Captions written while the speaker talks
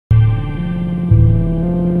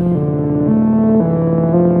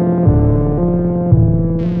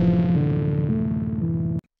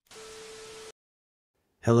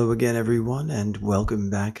Hello again, everyone, and welcome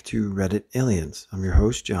back to Reddit Aliens. I'm your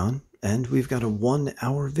host, John, and we've got a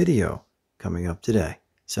 1-hour video coming up today.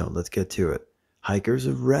 So let's get to it. Hikers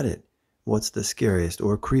of Reddit, what's the scariest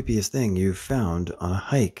or creepiest thing you've found on a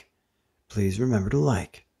hike? Please remember to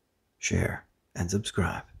like, share, and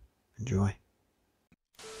subscribe. Enjoy.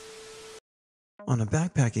 On a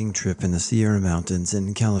backpacking trip in the Sierra Mountains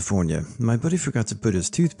in California, my buddy forgot to put his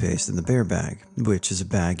toothpaste in the bear bag, which is a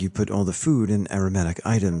bag you put all the food and aromatic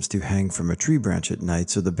items to hang from a tree branch at night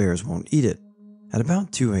so the bears won't eat it. At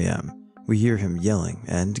about 2 a.m., we hear him yelling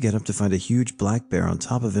and get up to find a huge black bear on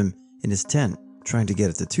top of him in his tent, trying to get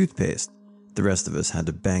at the toothpaste. The rest of us had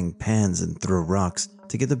to bang pans and throw rocks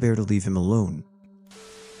to get the bear to leave him alone.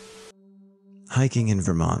 Hiking in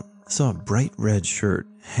Vermont. Saw a bright red shirt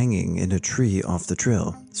hanging in a tree off the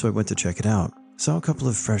trail, so I went to check it out. Saw a couple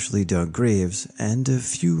of freshly dug graves and a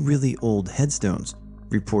few really old headstones.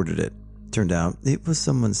 Reported it. Turned out it was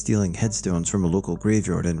someone stealing headstones from a local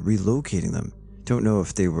graveyard and relocating them. Don't know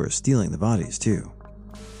if they were stealing the bodies too.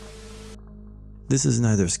 This is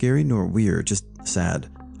neither scary nor weird, just sad.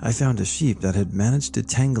 I found a sheep that had managed to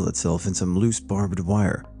tangle itself in some loose barbed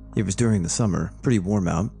wire. It was during the summer, pretty warm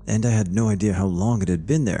out, and I had no idea how long it had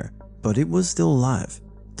been there. But it was still alive.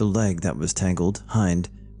 The leg that was tangled, hind,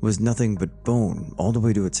 was nothing but bone all the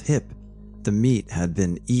way to its hip. The meat had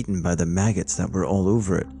been eaten by the maggots that were all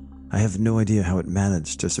over it. I have no idea how it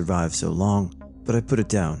managed to survive so long, but I put it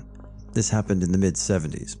down. This happened in the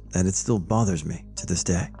mid-70s, and it still bothers me to this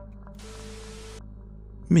day.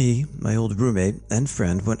 Me, my old roommate, and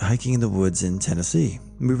friend went hiking in the woods in Tennessee.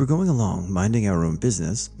 We were going along, minding our own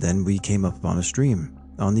business, then we came up on a stream.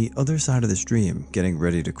 On the other side of the stream, getting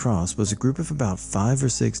ready to cross, was a group of about 5 or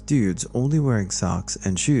 6 dudes only wearing socks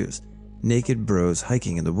and shoes. Naked bros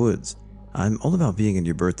hiking in the woods. I'm all about being in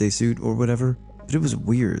your birthday suit or whatever, but it was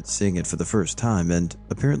weird seeing it for the first time, and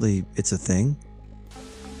apparently it's a thing.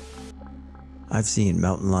 I've seen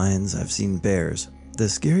mountain lions, I've seen bears. The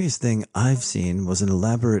scariest thing I've seen was an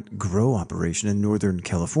elaborate grow operation in Northern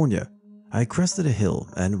California. I crested a hill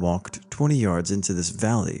and walked 20 yards into this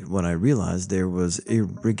valley when I realized there was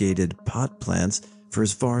irrigated pot plants for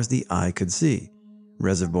as far as the eye could see.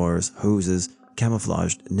 Reservoirs, hoses,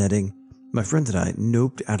 camouflaged netting. My friend and I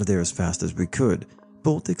noped out of there as fast as we could,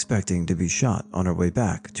 both expecting to be shot on our way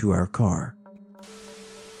back to our car.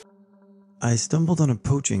 I stumbled on a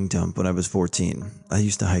poaching dump when I was 14. I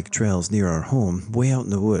used to hike trails near our home, way out in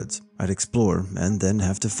the woods. I'd explore and then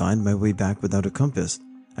have to find my way back without a compass.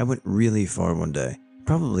 I went really far one day,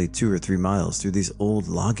 probably 2 or 3 miles through these old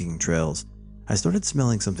logging trails. I started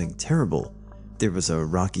smelling something terrible. There was a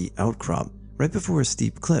rocky outcrop right before a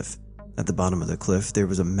steep cliff. At the bottom of the cliff, there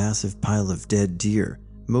was a massive pile of dead deer.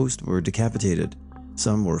 Most were decapitated.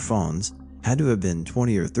 Some were fawns. Had to have been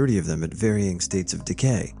 20 or 30 of them at varying states of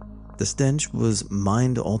decay. The stench was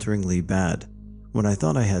mind-alteringly bad. When I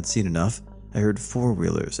thought I had seen enough, I heard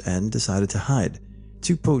 4-wheelers and decided to hide.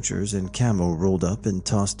 2 poachers in camo rolled up and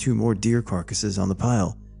tossed 2 more deer carcasses on the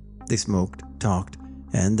pile. They smoked, talked,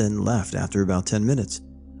 and then left after about 10 minutes.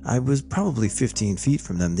 I was probably 15 feet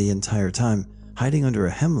from them the entire time, hiding under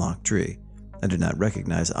a hemlock tree. I did not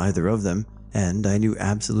recognize either of them, and I knew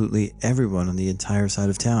absolutely everyone on the entire side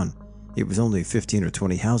of town. It was only 15 or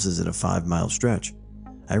 20 houses in a 5-mile stretch.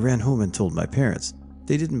 I ran home and told my parents.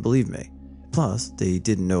 They didn't believe me. Plus, they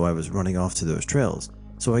didn't know I was running off to those trails,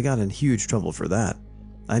 so I got in huge trouble for that.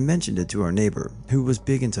 I mentioned it to our neighbor, who was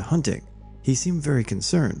big into hunting. He seemed very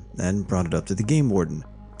concerned and brought it up to the game warden.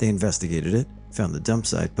 They investigated it, found the dump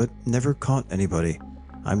site, but never caught anybody.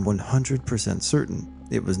 I'm 100% certain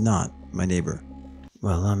it was not my neighbor.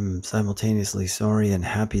 Well, I'm simultaneously sorry and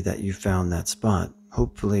happy that you found that spot.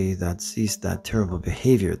 Hopefully that ceased that terrible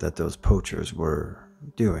behavior that those poachers were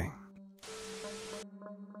doing.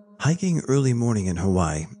 Hiking early morning in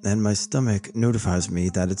Hawaii, and my stomach notifies me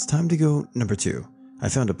that it's time to go number 2. I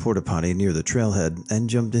found a porta potty near the trailhead and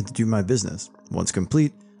jumped in to do my business. Once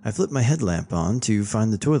complete, I flipped my headlamp on to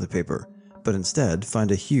find the toilet paper, but instead find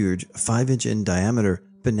a huge 5-inch in diameter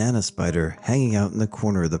banana spider hanging out in the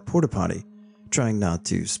corner of the porta potty. Trying not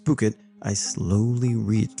to spook it, I slowly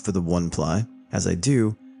reached for the 1-ply. As I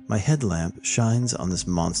do, my headlamp shines on this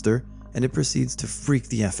monster and it proceeds to freak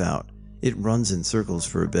the F out. It runs in circles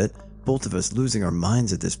for a bit, both of us losing our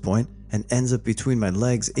minds at this point, and ends up between my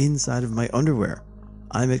legs inside of my underwear.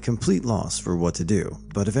 I'm at complete loss for what to do,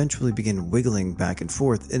 but eventually begin wiggling back and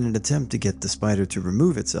forth in an attempt to get the spider to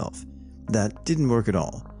remove itself. That didn't work at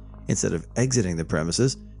all. Instead of exiting the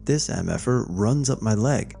premises, this MFer runs up my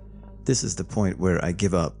leg. This is the point where I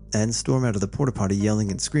give up and storm out of the porta potty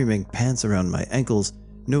yelling and screaming, pants around my ankles.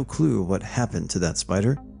 No clue what happened to that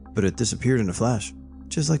spider, but it disappeared in a flash.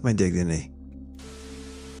 just like my dignity.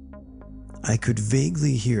 I could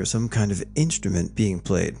vaguely hear some kind of instrument being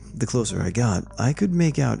played. The closer I got, I could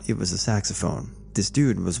make out it was a saxophone. This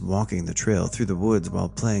dude was walking the trail through the woods while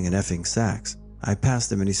playing an effing sax. I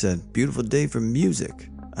passed him and he said, "Beautiful day for music."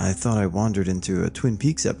 I thought I wandered into a Twin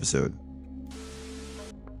Peaks episode.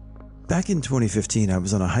 Back in 2015, I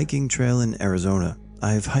was on a hiking trail in Arizona.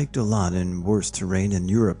 I've hiked a lot in worse terrain in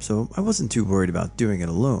Europe, so I wasn't too worried about doing it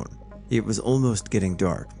alone. It was almost getting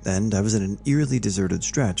dark, and I was in an eerily deserted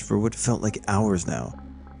stretch for what felt like hours now.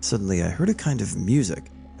 Suddenly, I heard a kind of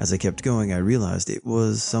music. As I kept going, I realized it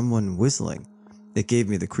was someone whistling. It gave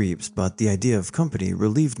me the creeps, but the idea of company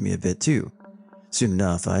relieved me a bit too. Soon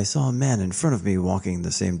enough, I saw a man in front of me walking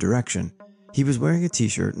the same direction. He was wearing a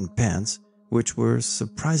t-shirt and pants, which were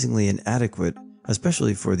surprisingly inadequate,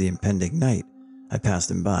 especially for the impending night. I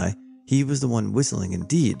passed him by. He was the one whistling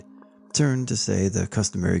indeed. Turned to say the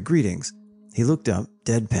customary greetings. He looked up,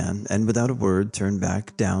 deadpan, and without a word turned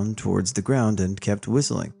back down towards the ground and kept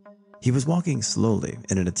whistling. He was walking slowly,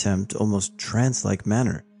 in an attempt almost trance-like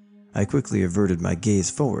manner. I quickly averted my gaze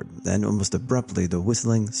forward, then almost abruptly the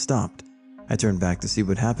whistling stopped. I turned back to see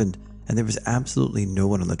what happened, and there was absolutely no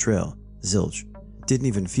one on the trail. Zilch. Didn't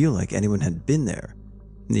even feel like anyone had been there.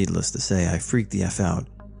 Needless to say, I freaked the F out.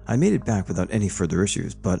 I made it back without any further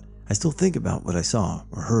issues, but I still think about what I saw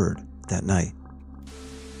or heard that night.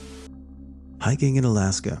 Hiking in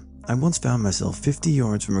Alaska. I once found myself 50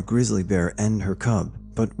 yards from a grizzly bear and her cub,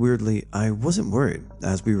 but weirdly, I wasn't worried,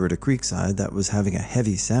 as we were at a creekside that was having a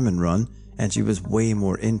heavy salmon run, and she was way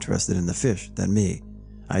more interested in the fish than me.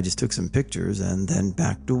 I just took some pictures and then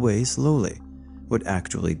backed away slowly. What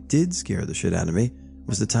actually did scare the shit out of me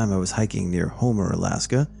was the time I was hiking near Homer,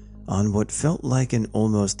 Alaska, on what felt like an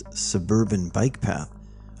almost suburban bike path.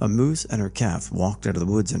 A moose and her calf walked out of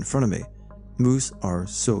the woods in front of me. Moose are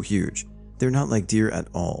so huge. They're not like deer at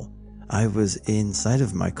all. I was inside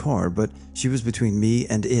of my car, but she was between me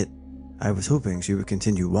and it. I was hoping she would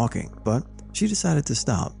continue walking, but she decided to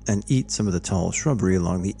stop and eat some of the tall shrubbery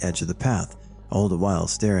along the edge of the path, all the while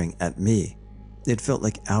staring at me. It felt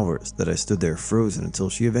like hours that I stood there frozen until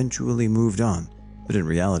she eventually moved on, but in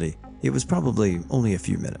reality, it was probably only a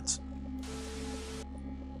few minutes.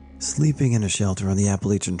 Sleeping in a shelter on the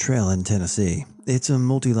Appalachian Trail in Tennessee. It's a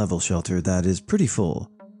multi-level shelter that is pretty full.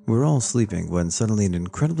 We're all sleeping when suddenly an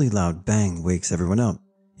incredibly loud bang wakes everyone up.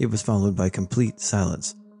 It was followed by complete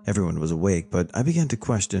silence. Everyone was awake, but I began to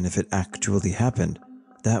question if it actually happened.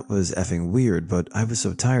 That was effing weird, but I was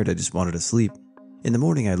so tired I just wanted to sleep. In the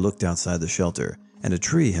morning I looked outside the shelter, and a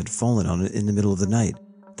tree had fallen on it in the middle of the night.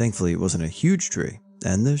 Thankfully it wasn't a huge tree,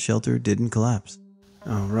 and the shelter didn't collapse.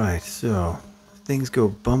 Alright, so things go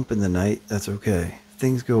bump in the night, that's okay.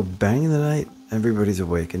 Things go bang in the night, everybody's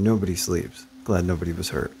awake and nobody sleeps. Glad nobody was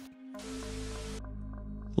hurt.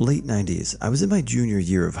 Late 90s, I was in my junior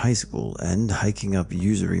year of high school and hiking up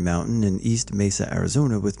Usery Mountain in East Mesa,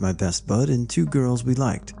 Arizona with my best bud and two girls we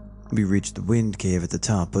liked. We reached the wind cave at the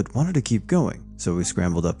top but wanted to keep going, so we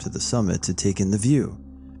scrambled up to the summit to take in the view.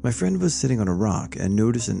 My friend was sitting on a rock and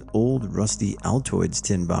noticed an old rusty Altoids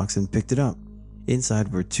tin box and picked it up.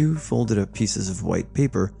 Inside were two folded up pieces of white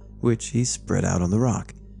paper, which he spread out on the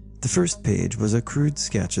rock. The first page was a crude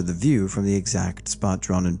sketch of the view from the exact spot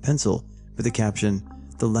drawn in pencil, with the caption,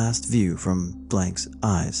 "The last view from blank's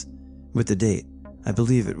eyes," with the date. I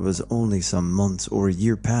believe it was only some months or a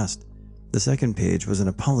year past. The second page was an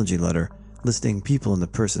apology letter, listing people in the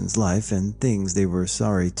person's life and things they were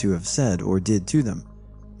sorry to have said or did to them.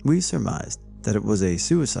 We surmised that it was a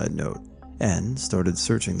suicide note, and started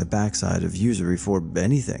searching the backside of Usery for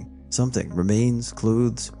anything, something, remains,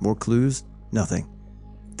 clothes, more clues, nothing.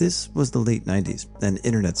 This was the late 90s, and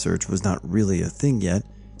internet search was not really a thing yet,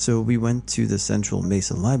 so we went to the Central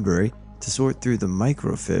Mesa Library to sort through the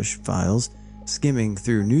microfiche files, skimming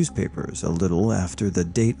through newspapers a little after the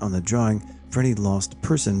date on the drawing for any lost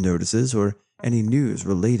person notices or any news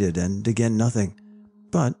related, and again nothing.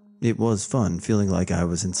 But it was fun feeling like I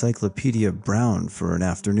was Encyclopedia Brown for an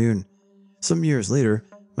afternoon. Some years later,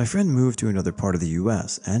 my friend moved to another part of the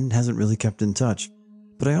US and hasn't really kept in touch,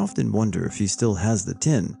 but I often wonder if he still has the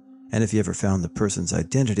tin, and if he ever found the person's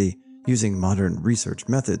identity using modern research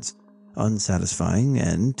methods. Unsatisfying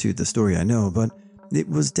end to the story I know, but it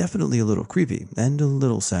was definitely a little creepy and a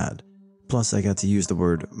little sad. Plus I got to use the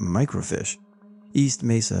word microfiche. East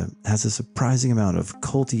Mesa has a surprising amount of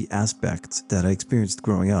culty aspects that I experienced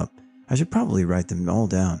growing up. I should probably write them all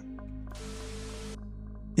down.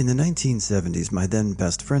 In the 1970s, my then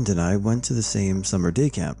best friend and I went to the same summer day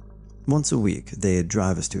camp. Once a week, they'd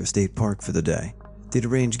drive us to a state park for the day. They'd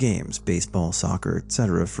arrange games, baseball, soccer,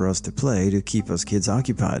 etc. for us to play to keep us kids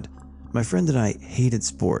occupied. My friend and I hated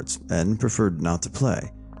sports and preferred not to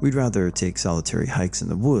play. We'd rather take solitary hikes in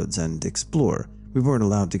the woods and explore. We weren't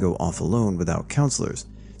allowed to go off alone without counselors,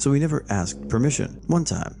 so we never asked permission. One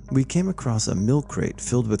time, we came across a milk crate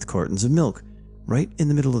filled with cartons of milk, right in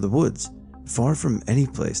the middle of the woods, far from any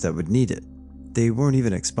place that would need it. They weren't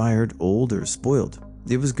even expired, old, or spoiled.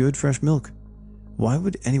 It was good, fresh milk. Why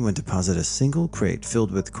would anyone deposit a single crate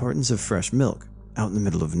filled with cartons of fresh milk out in the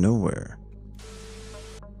middle of nowhere?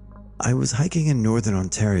 I was hiking in northern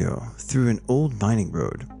Ontario through an old mining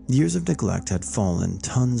road. Years of neglect had fallen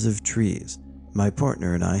tons of trees. My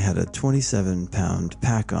partner and I had a 27-pound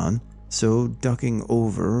pack on, so ducking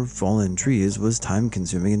over fallen trees was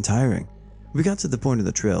time-consuming and tiring. We got to the point of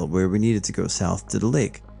the trail where we needed to go south to the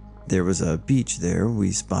lake. There was a beach there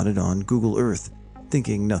we spotted on Google Earth.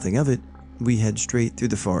 Thinking nothing of it, we head straight through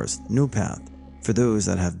the forest, no path. For those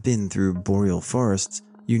that have been through boreal forests,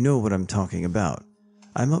 you know what I'm talking about.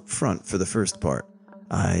 I'm up front for the first part.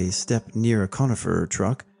 I step near a conifer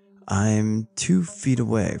truck. I'm 2 feet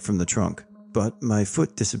away from the trunk, but my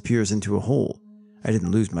foot disappears into a hole. I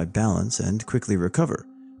didn't lose my balance and quickly recover,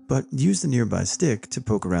 but use the nearby stick to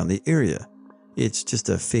poke around the area. It's just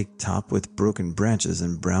a fake top with broken branches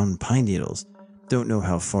and brown pine needles. Don't know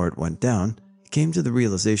how far it went down. Came to the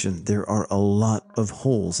realization there are a lot of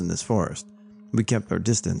holes in this forest. We kept our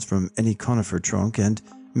distance from any conifer trunk and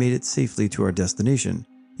made it safely to our destination.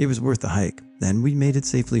 It was worth the hike, and we made it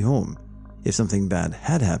safely home. If something bad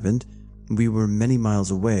had happened, we were many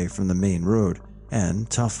miles away from the main road, and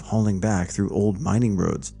tough hauling back through old mining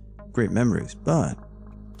roads. Great memories, but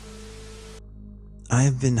I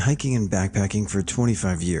have been hiking and backpacking for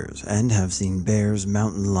 25 years and have seen bears,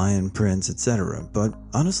 mountain lion prints, etc. But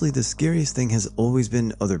honestly, the scariest thing has always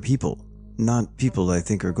been other people. Not people I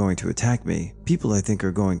think are going to attack me, people I think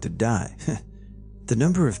are going to die. The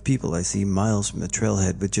number of people I see miles from the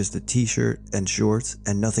trailhead with just a t-shirt and shorts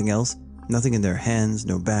and nothing else, nothing in their hands,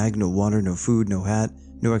 no bag, no water, no food, no hat,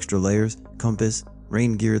 no extra layers, compass,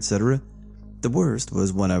 rain gear, etc. The worst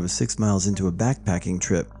was when I was 6 miles into a backpacking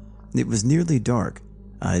trip. It was nearly dark.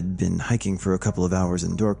 I'd been hiking for a couple of hours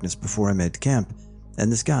in darkness before I made camp, and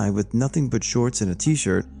this guy with nothing but shorts and a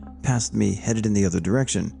t-shirt passed me headed in the other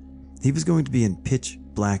direction. He was going to be in pitch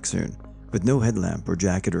black soon, with no headlamp or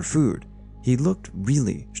jacket or food. He looked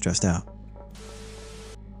really stressed out.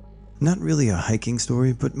 Not really a hiking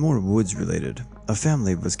story, but more woods related. A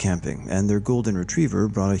family was camping, and their golden retriever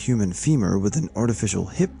brought a human femur with an artificial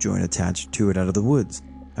hip joint attached to it out of the woods.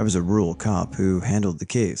 I was a rural cop who handled the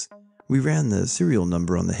case. We ran the serial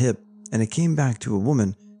number on the hip, and it came back to a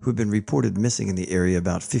woman who had been reported missing in the area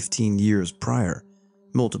about 15 years prior.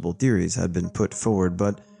 Multiple theories had been put forward,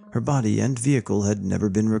 but her body and vehicle had never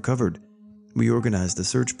been recovered. We organized a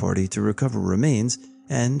search party to recover remains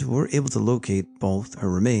and were able to locate both her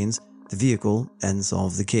remains, the vehicle, and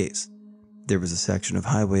solve the case. There was a section of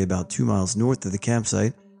highway about 2 miles north of the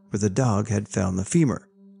campsite where the dog had found the femur.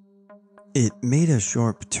 It made a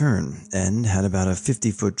sharp turn and had about a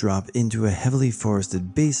 50-foot drop into a heavily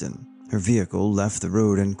forested basin. Her vehicle left the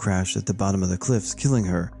road and crashed at the bottom of the cliffs, killing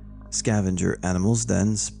her. Scavenger animals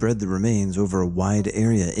then spread the remains over a wide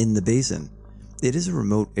area in the basin. It is a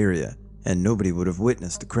remote area, and nobody would have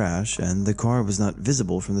witnessed the crash, and the car was not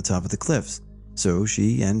visible from the top of the cliffs. So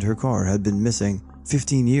she and her car had been missing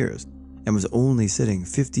 15 years and was only sitting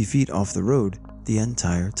 50 feet off the road the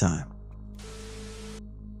entire time.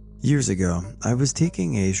 Years ago, I was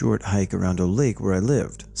taking a short hike around a lake where I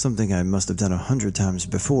lived, something I must have done 100 times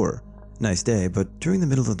before. Nice day, but during the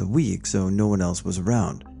middle of the week, so no one else was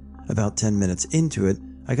around. About 10 minutes into it,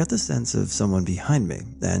 I got the sense of someone behind me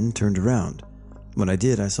and turned around. When I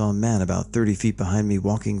did, I saw a man about 30 feet behind me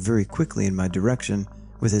walking very quickly in my direction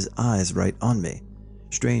with his eyes right on me.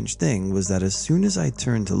 Strange thing was that as soon as I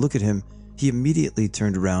turned to look at him, he immediately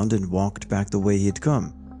turned around and walked back the way he had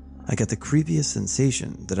come. I got the creepiest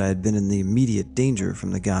sensation that I had been in the immediate danger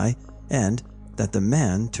from the guy and that the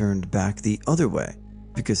man turned back the other way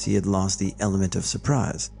because he had lost the element of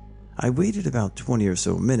surprise. I waited about 20 or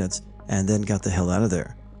so minutes and then got the hell out of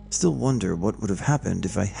there. Still wonder what would have happened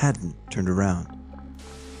if I hadn't turned around.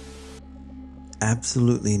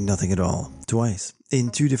 Absolutely nothing at all. Twice, in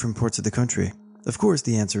 2 different parts of the country. Of course,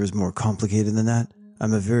 the answer is more complicated than that.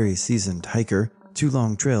 I'm a very seasoned hiker, 2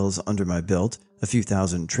 long trails under my belt, a few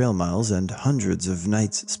thousand trail miles, and hundreds of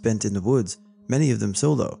nights spent in the woods, many of them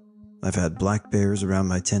solo. I've had black bears around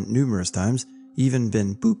my tent numerous times, even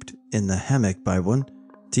been booped in the hammock by one.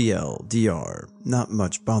 TLDR, not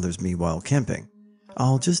much bothers me while camping.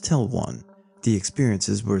 I'll just tell one. The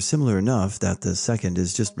experiences were similar enough that the second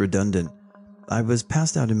is just redundant. I was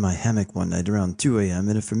passed out in my hammock one night around 2 a.m.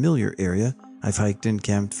 in a familiar area I've hiked and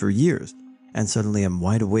camped for years, and suddenly I'm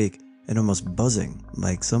wide awake and almost buzzing,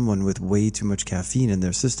 like someone with way too much caffeine in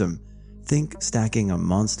their system. Think stacking a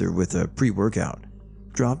Monster with a pre-workout.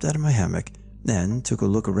 Dropped out of my hammock and took a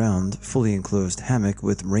look around, fully enclosed hammock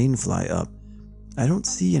with rainfly up. I don't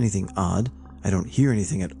see anything odd. I don't hear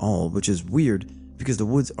anything at all, which is weird because the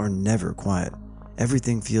woods are never quiet.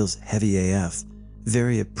 Everything feels heavy AF.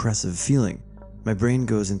 Very oppressive feeling. My brain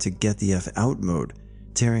goes into get the F out mode,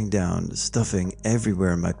 tearing down, stuffing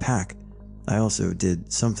everywhere in my pack. I also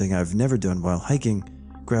did something I've never done while hiking,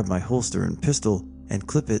 grab my holster and pistol and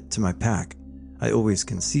clip it to my pack. I always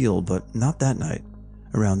conceal, but not that night.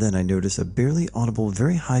 Around then I notice a barely audible,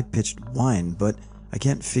 very high-pitched whine, but I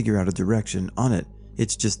can't figure out a direction on it.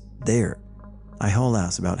 It's just there. I haul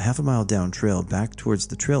ass about half a mile down trail back towards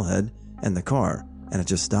the trailhead and the car, and it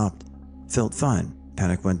just stopped. Felt fine.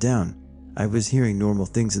 Panic went down. I was hearing normal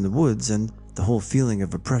things in the woods, and the whole feeling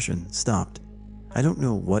of oppression stopped. I don't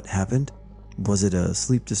know what happened. Was it a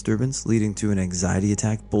sleep disturbance leading to an anxiety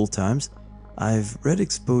attack both times? I've read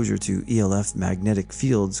exposure to ELF magnetic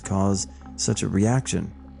fields cause such a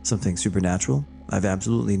reaction. Something supernatural? I've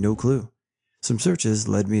absolutely no clue. Some searches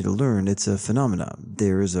led me to learn it's a phenomenon.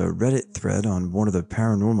 There is a Reddit thread on one of the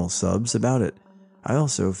paranormal subs about it. I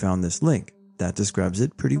also found this link that describes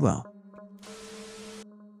it pretty well.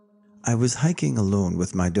 I was hiking alone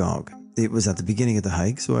with my dog. It was at the beginning of the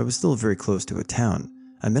hike, so I was still very close to a town.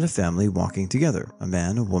 I met a family walking together, a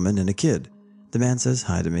man, a woman, and a kid. The man says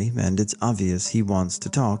hi to me, and it's obvious he wants to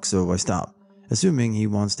talk, so I stop, assuming he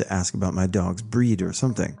wants to ask about my dog's breed or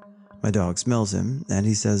something. My dog smells him, and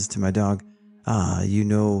he says to my dog, "Ah, you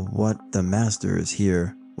know what, the master is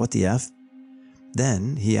here. What the F?"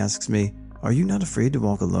 Then he asks me, "Are you not afraid to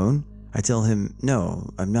walk alone?" I tell him, "No,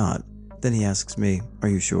 I'm not." Then he asks me, "Are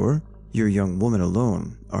you sure? You're a young woman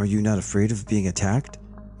alone. Are you not afraid of being attacked?"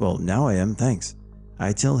 "Well, now I am, thanks."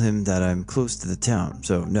 I tell him that I'm close to the town,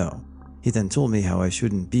 so no. He then told me how I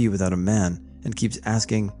shouldn't be without a man and keeps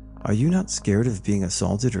asking, "Are you not scared of being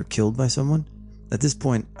assaulted or killed by someone?" At this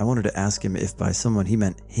point, I wanted to ask him if by someone he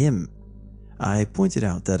meant him. I pointed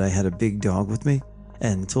out that I had a big dog with me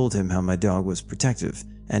and told him how my dog was protective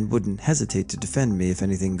and wouldn't hesitate to defend me if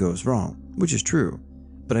anything goes wrong, which is true.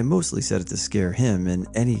 But I mostly said it to scare him. In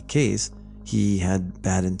any case, he had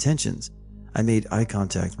bad intentions. I made eye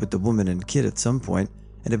contact with the woman and kid at some point,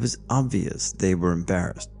 and it was obvious they were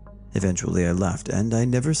embarrassed. Eventually I left, and I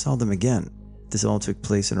never saw them again. This all took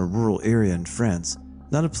place in a rural area in France,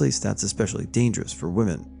 not a place that's especially dangerous for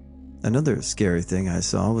women. Another scary thing I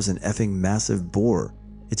saw was an effing massive boar.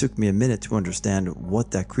 It took me a minute to understand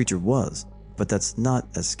what that creature was, but that's not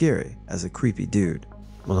as scary as a creepy dude.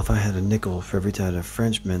 Well, if I had a nickel for every time a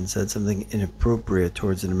Frenchman said something inappropriate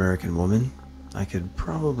towards an American woman, I could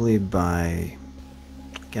probably buy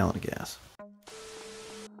a gallon of gas.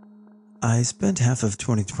 I spent half of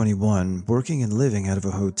 2021 working and living out of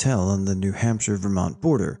a hotel on the New Hampshire-Vermont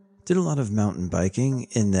border. Did a lot of mountain biking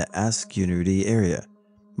in the Askew area.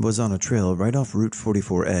 Was on a trail right off Route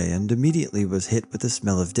 44A and immediately was hit with the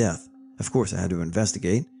smell of death. Of course I had to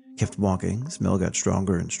investigate. Kept walking, smell got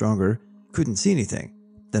stronger and stronger. Couldn't see anything.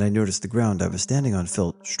 Then I noticed the ground I was standing on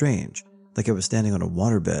felt strange, like I was standing on a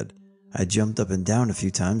waterbed. I jumped up and down a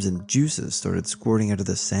few times and juices started squirting out of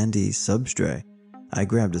the sandy substrate. I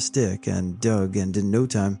grabbed a stick and dug, and in no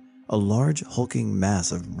time, a large hulking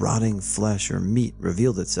mass of rotting flesh or meat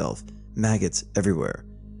revealed itself, maggots everywhere.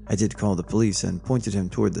 I did call the police and pointed him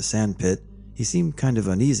toward the sand pit. He seemed kind of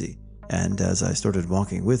uneasy, and as I started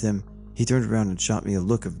walking with him, he turned around and shot me a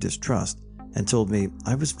look of distrust and told me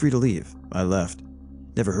I was free to leave. I left.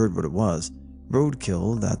 Never heard what it was.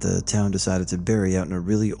 Roadkill that the town decided to bury out in a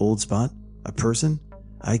really old spot? A person?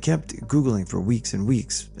 I kept Googling for weeks and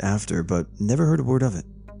weeks after, but never heard a word of it.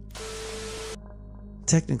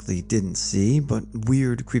 Technically didn't see, but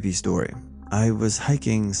weird creepy story. I was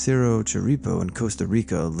hiking Cerro Chirripó in Costa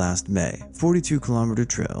Rica last May, 42-kilometer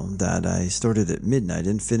trail that I started at midnight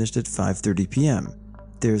and finished at 5:30 p.m.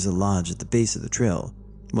 There's a lodge at the base of the trail.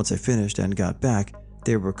 Once I finished and got back,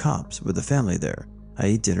 there were cops with a family there. I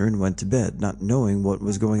ate dinner and went to bed, not knowing what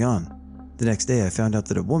was going on. The next day I found out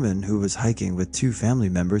that a woman who was hiking with 2 family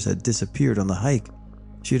members had disappeared on the hike.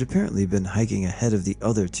 She had apparently been hiking ahead of the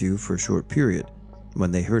other 2 for a short period,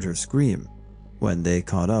 when they heard her scream. When they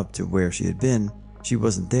caught up to where she had been, she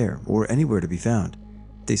wasn't there or anywhere to be found.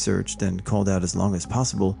 They searched and called out as long as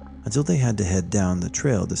possible until they had to head down the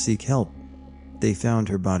trail to seek help. They found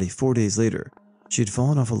her body 4 days later. She had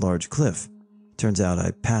fallen off a large cliff. Turns out I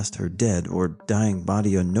passed her dead or dying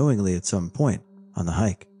body unknowingly at some point on the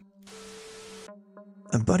hike.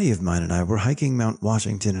 A buddy of mine and I were hiking Mount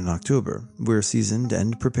Washington in October. We're seasoned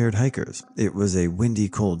and prepared hikers. It was a windy,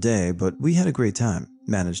 cold day, but we had a great time.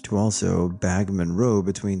 Managed to also bag Monroe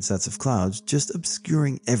between sets of clouds, just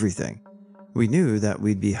obscuring everything. We knew that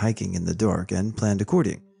we'd be hiking in the dark and planned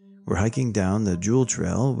according. We're hiking down the Jewel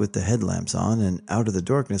Trail with the headlamps on, and out of the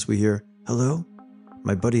darkness we hear, "Hello?"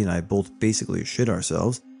 My buddy and I both basically shit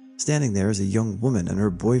ourselves. Standing there is a young woman and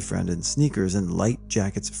her boyfriend in sneakers and light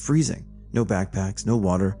jackets, freezing. No backpacks, no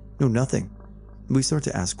water, no nothing. We start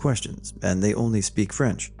to ask questions, and they only speak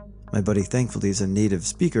French. My buddy thankfully is a native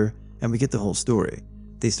speaker, and we get the whole story.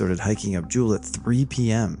 They started hiking up Jewel at 3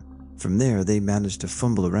 p.m. From there, they managed to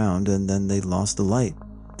fumble around, and then they lost the light.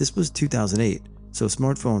 This was 2008, so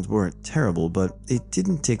smartphones weren't terrible, but it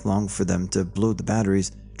didn't take long for them to blow the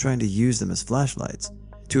batteries trying to use them as flashlights.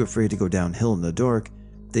 Too afraid to go downhill in the dark,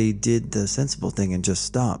 they did the sensible thing and just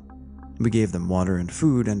stopped. We gave them water and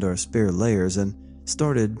food and our spare layers and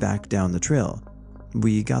started back down the trail.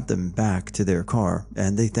 We got them back to their car,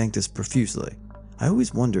 and they thanked us profusely. I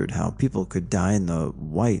always wondered how people could die in the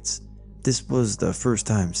whites. This was the first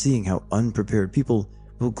time seeing how unprepared people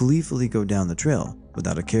will gleefully go down the trail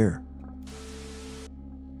without a care.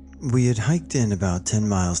 We had hiked in about 10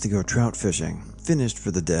 miles to go trout fishing, finished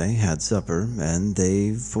for the day, had supper, and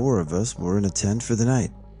four of us were in a tent for the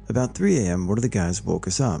night. About 3 a.m., one of the guys woke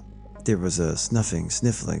us up. There was a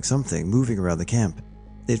sniffling, something moving around the camp.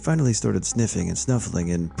 They'd finally started sniffing and snuffling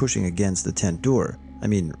and pushing against the tent door. I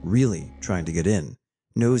mean, really trying to get in.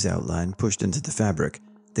 Nose outline pushed into the fabric.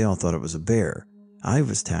 They all thought it was a bear. I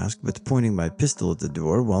was tasked with pointing my pistol at the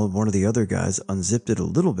door while one of the other guys unzipped it a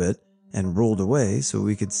little bit and rolled away so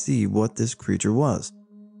we could see what this creature was.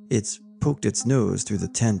 It's poked its nose through the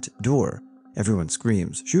tent door. Everyone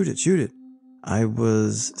screams, "Shoot it, shoot it!" I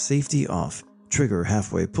was safety off, trigger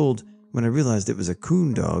halfway pulled, when I realized it was a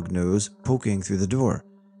coon dog nose poking through the door.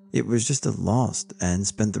 It was just a lost and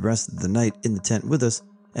spent the rest of the night in the tent with us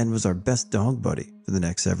and was our best dog buddy for the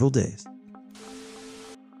next several days.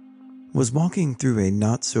 Was walking through a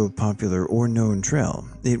not so popular or known trail.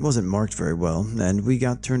 It wasn't marked very well, and we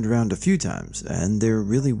got turned around a few times, and there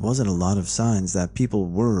really wasn't a lot of signs that people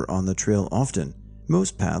were on the trail often.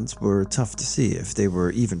 Most paths were tough to see if they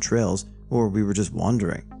were even trails or we were just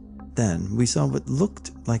wandering. Then we saw what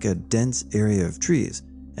looked like a dense area of trees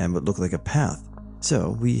and what looked like a path.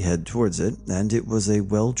 So we head towards it, and it was a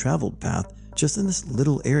well-traveled path just in this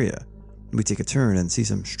little area. We take a turn and see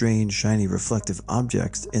some strange, shiny, reflective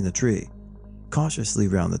objects in the tree. Cautiously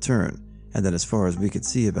round the turn, and then as far as we could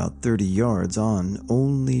see about 30 yards on,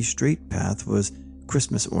 only straight path was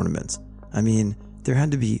Christmas ornaments. I mean, there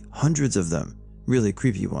had to be hundreds of them, really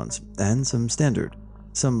creepy ones, and some standard.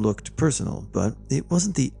 Some looked personal, but it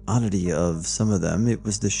wasn't the oddity of some of them, it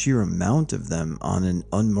was the sheer amount of them on an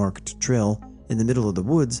unmarked trail in the middle of the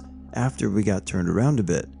woods after we got turned around a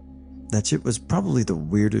bit. That shit was probably the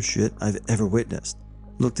weirdest shit I've ever witnessed.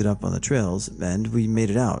 Looked it up on the trails, and we made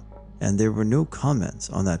it out, and there were no comments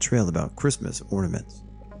on that trail about Christmas ornaments.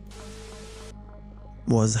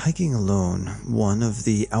 Was hiking alone one of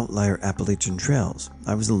the outlier Appalachian trails.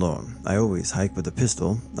 I was alone. I always hike with a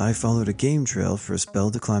pistol. I followed a game trail for a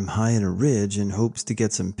spell to climb high in a ridge in hopes to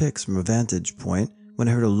get some pics from a vantage point when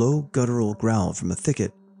I heard a low guttural growl from a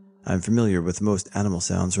thicket. I'm familiar with most animal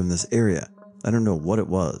sounds from this area. I don't know what it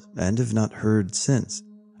was, and have not heard since.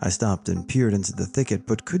 I stopped and peered into the thicket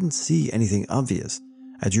but couldn't see anything obvious.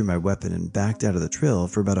 I drew my weapon and backed out of the trail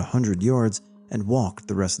for about 100 yards and walked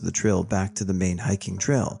the rest of the trail back to the main hiking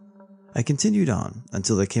trail. I continued on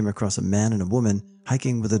until I came across a man and a woman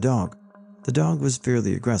hiking with a dog. The dog was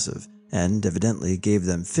fairly aggressive and evidently gave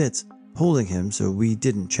them fits, holding him so we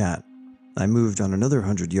didn't chat. I moved on another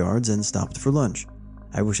 100 yards and stopped for lunch.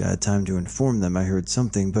 I wish I had time to inform them I heard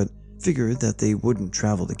something, but figured that they wouldn't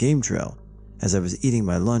travel the game trail. As I was eating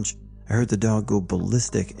my lunch, I heard the dog go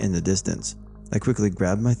ballistic in the distance. I quickly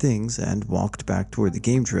grabbed my things and walked back toward the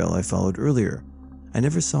game trail I followed earlier. I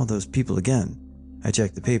never saw those people again. I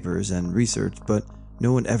checked the papers and researched, but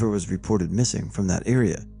no one ever was reported missing from that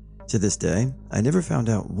area. To this day, I never found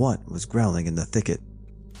out what was growling in the thicket.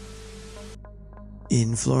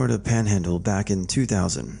 In Florida Panhandle back in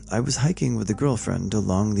 2000, I was hiking with a girlfriend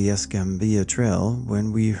along the Escambia Trail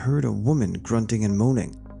when we heard a woman grunting and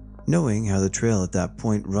moaning. Knowing how the trail at that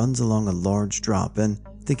point runs along a large drop and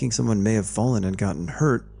thinking someone may have fallen and gotten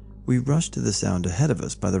hurt, we rushed to the sound ahead of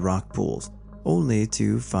us by the rock pools, only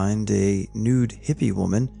to find a nude hippie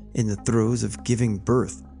woman in the throes of giving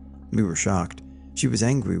birth. We were shocked. She was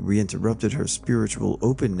angry we interrupted her spiritual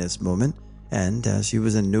openness moment, and as she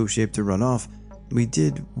was in no shape to run off, We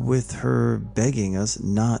did with her begging us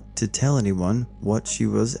not to tell anyone what she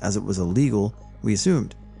was, as it was illegal, we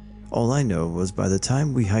assumed. All I know was by the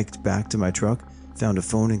time we hiked back to my truck, found a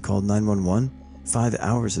phone and called 911, 5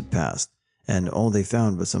 hours had passed, and all they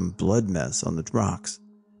found was some blood mess on the rocks.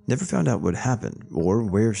 Never found out what happened or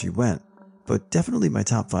where she went, but definitely my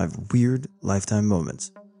top 5 weird lifetime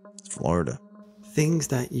moments. Florida. Things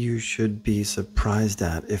that you should be surprised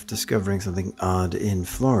at if discovering something odd in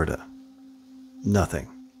Florida. Nothing.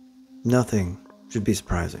 Nothing should be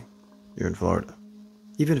surprising. You're in Florida.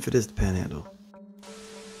 Even if it is the Panhandle.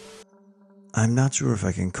 I'm not sure if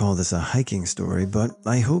I can call this a hiking story, but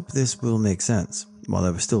I hope this will make sense. While I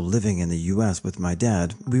was still living in the US with my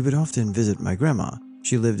dad, we would often visit my grandma.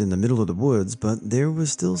 She lived in the middle of the woods, but there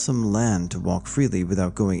was still some land to walk freely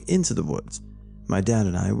without going into the woods. My dad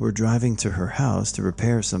and I were driving to her house to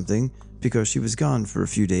repair something because she was gone for a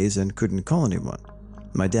few days and couldn't call anyone.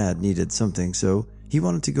 My dad needed something, so he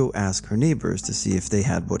wanted to go ask her neighbors to see if they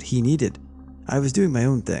had what he needed. I was doing my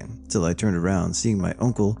own thing till I turned around, seeing my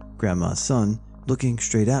uncle, grandma's son, looking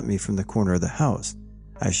straight at me from the corner of the house.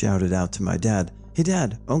 I shouted out to my dad, "Hey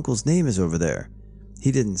Dad, Uncle's name is over there."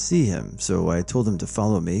 He didn't see him, so I told him to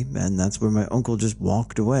follow me, and that's where my uncle just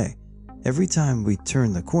walked away. Every time we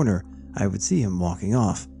turned the corner, I would see him walking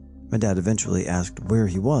off. My dad eventually asked where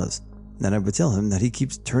he was, and I would tell him that he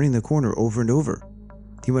keeps turning the corner over and over.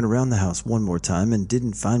 He went around the house one more time and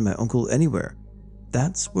didn't find my uncle anywhere.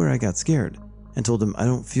 That's where I got scared and told him I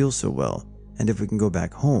don't feel so well and if we can go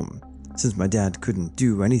back home. Since my dad couldn't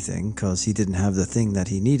do anything cause he didn't have the thing that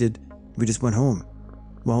he needed, we just went home.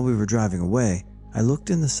 While we were driving away, I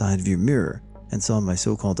looked in the side view mirror and saw my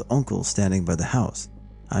so-called uncle standing by the house.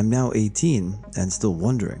 I'm now 18 and still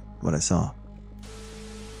wondering what I saw.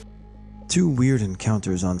 2 weird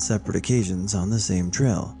encounters on separate occasions on the same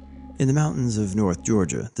trail. In the mountains of North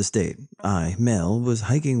Georgia, the state, I, male, was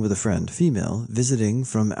hiking with a friend, female, visiting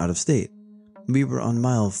from out of state. We were on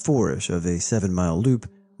mile 4-ish of a 7-mile loop.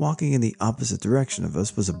 Walking in the opposite direction of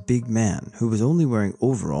us was a big man who was only wearing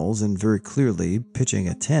overalls and very clearly pitching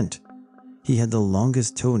a tent. He had the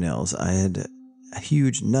longest toenails. I had a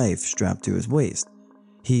huge knife strapped to his waist.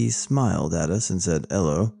 He smiled at us and said,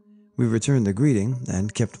 "Hello." We returned the greeting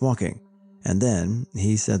and kept walking. And then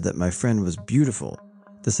he said that my friend was beautiful.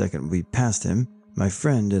 The second we passed him, my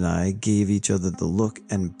friend and I gave each other the look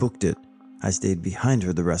and booked it. I stayed behind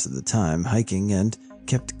her the rest of the time, hiking, and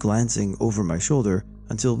kept glancing over my shoulder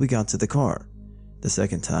until we got to the car. The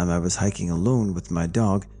second time I was hiking alone with my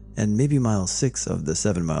dog, and maybe mile 6 of the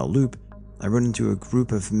 7-mile loop, I run into a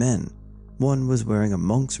group of men. One was wearing a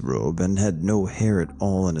monk's robe and had no hair at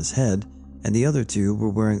all on his head, and the other 2 were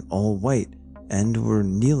wearing all white and were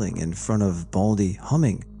kneeling in front of Baldy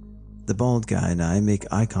humming. The bald guy and I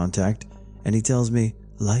make eye contact, and he tells me,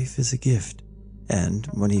 "Life is a gift." And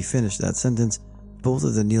when he finished that sentence, both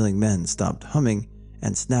of the kneeling men stopped humming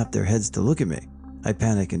and snapped their heads to look at me. I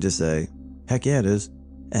panic and just say, "Heck yeah it is,"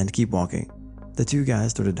 and keep walking. The 2 guys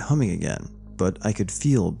started humming again, but I could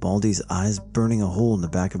feel Baldy's eyes burning a hole in the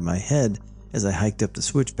back of my head as I hiked up the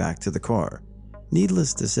switchback to the car.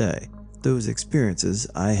 Needless to say, those experiences,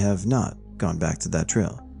 I have not gone back to that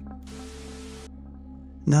trail.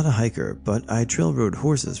 Not a hiker, but I trail rode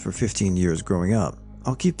horses for 15 years growing up.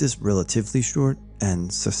 I'll keep this relatively short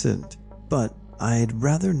and succinct, but I'd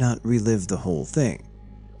rather not relive the whole thing.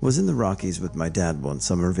 Was in the Rockies with my dad one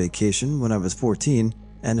summer vacation when I was 14,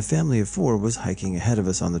 and a family of 4 was hiking ahead of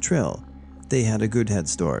us on the trail. They had a good head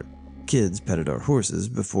start. Kids petted our horses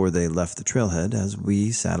before they left the trailhead as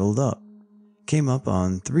we saddled up. Came up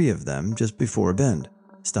on 3 of them just before a bend.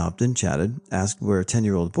 Stopped and chatted, asked where a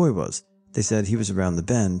 10-year-old boy was. They said he was around the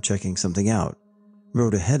bend checking something out.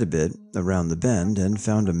 Rode ahead a bit around the bend and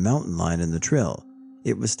found a mountain lion in the trail.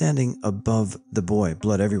 It was standing above the boy,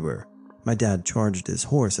 blood everywhere. My dad charged his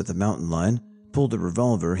horse at the mountain lion, pulled a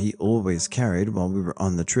revolver he always carried while we were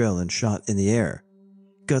on the trail and shot in the air.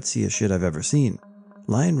 Gutsiest shit I've ever seen.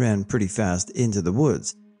 Lion ran pretty fast into the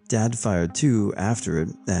woods. Dad fired 2 after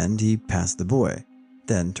it and he passed the boy,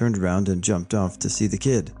 then turned around and jumped off to see the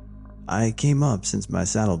kid. I came up since my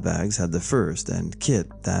saddlebags had the first and kit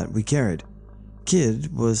that we carried.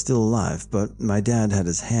 Kid was still alive, but my dad had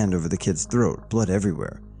his hand over the kid's throat, blood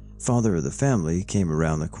everywhere. Father of the family came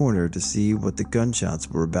around the corner to see what the gunshots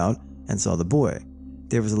were about and saw the boy.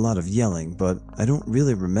 There was a lot of yelling, but I don't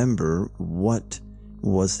really remember what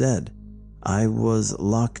was said. I was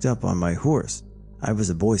locked up on my horse. I was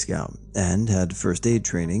a Boy Scout and had first aid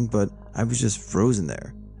training, but I was just frozen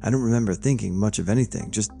there. I don't remember thinking much of anything,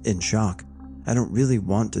 just in shock. I don't really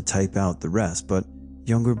want to type out the rest, but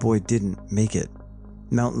younger boy didn't make it.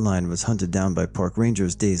 Mountain lion was hunted down by park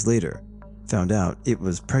rangers days later. Found out it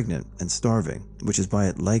was pregnant and starving, which is why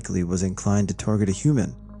it likely was inclined to target a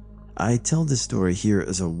human. I tell this story here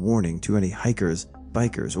as a warning to any hikers,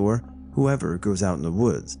 bikers, or whoever goes out in the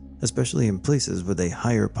woods, especially in places with a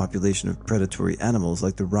higher population of predatory animals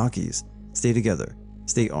like the Rockies. Stay together,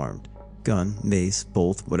 stay armed, gun, mace,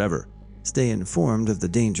 bolt, whatever. Stay informed of the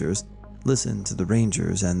dangers, listen to the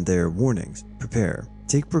rangers and their warnings, prepare,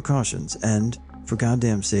 take precautions, and, for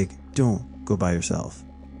goddamn sake, don't go by yourself.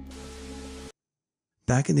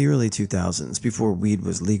 Back in the early 2000s, before weed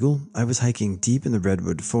was legal, I was hiking deep in the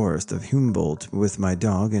redwood forest of Humboldt with my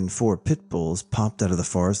dog, and 4 pit bulls popped out of the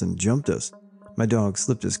forest and jumped us. My dog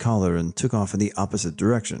slipped his collar and took off in the opposite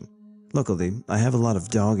direction. Luckily, I have a lot of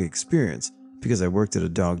dog experience because I worked at a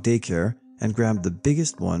dog daycare and grabbed the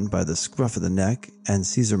biggest one by the scruff of the neck and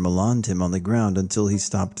Caesar Milan'd him on the ground until he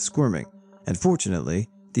stopped squirming, and fortunately,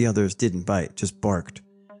 the others didn't bite, just barked.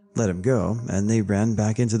 Let him go, and they ran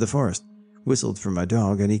back into the forest. Whistled for my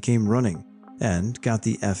dog and he came running, and got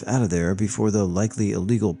the F out of there before the likely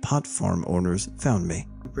illegal pot farm owners found me.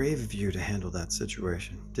 Brave of you to handle that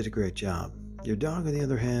situation. Did a great job. Your dog, on the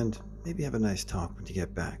other hand, maybe have a nice talk when you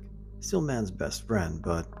get back. Still man's best friend,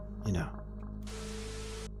 but, you know.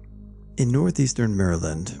 In northeastern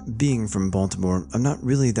Maryland, being from Baltimore, I'm not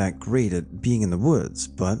really that great at being in the woods,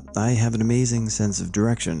 but I have an amazing sense of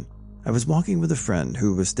direction. I was walking with a friend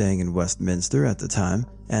who was staying in Westminster at the time,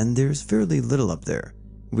 and there's fairly little up there.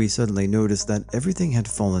 We suddenly noticed that everything had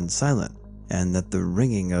fallen silent, and that the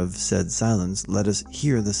ringing of said silence let us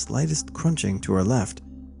hear the slightest crunching to our left.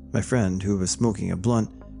 My friend, who was smoking a blunt,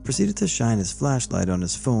 proceeded to shine his flashlight on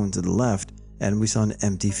his phone to the left, and we saw an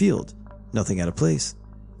empty field. Nothing out of place.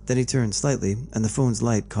 Then he turned slightly, and the phone's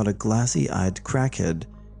light caught a glassy-eyed crackhead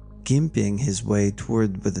gimping his way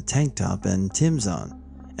toward with a tank top and Tim's on,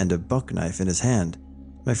 and a buck knife in his hand.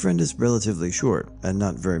 My friend is relatively short and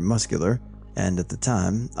not very muscular, and at the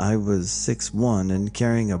time, I was 6'1" and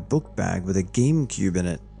carrying a book bag with a GameCube in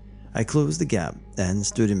it. I closed the gap and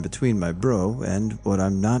stood in between my bro and what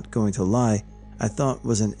I'm not going to lie, I thought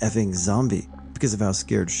was an effing zombie because of how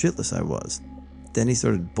scared shitless I was. Then he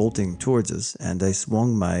started bolting towards us, and I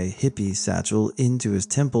swung my hippie satchel into his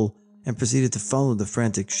temple and proceeded to follow the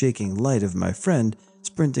frantic shaking light of my friend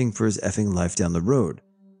sprinting for his effing life down the road.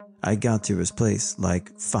 I got to his place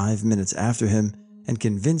like 5 minutes after him and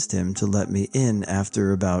convinced him to let me in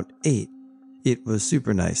after about 8. It was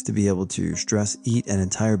super nice to be able to stress eat an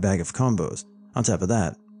entire bag of combos. On top of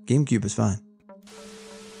that, GameCube is fine.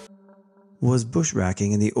 Was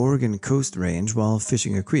bushracking in the Oregon Coast Range while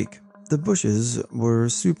fishing a creek. The bushes were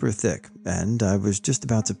super thick, and I was just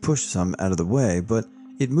about to push some out of the way, but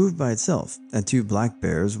it moved by itself, and 2 black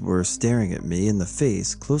bears were staring at me in the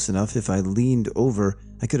face close enough if I leaned over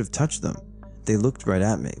I could have touched them. They looked right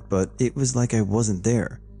at me, but it was like I wasn't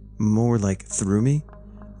there. More like through me.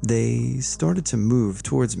 They started to move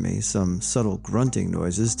towards me, some subtle grunting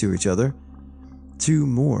noises to each other. 2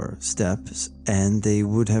 more steps, and they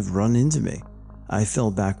would have run into me. I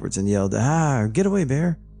fell backwards and yelled, "Ah, get away,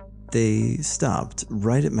 bear!" They stopped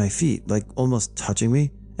right at my feet, like almost touching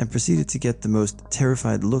me, and proceeded to get the most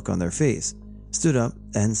terrified look on their face, stood up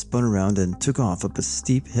and spun around and took off up a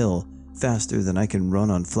steep hill faster than I can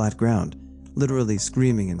run on flat ground, literally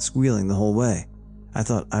screaming and squealing the whole way. I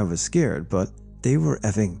thought I was scared, but they were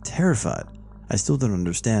effing terrified. I still don't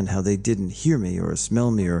understand how they didn't hear me or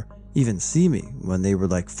smell me or even see me when they were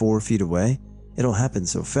like 4 feet away. It all happened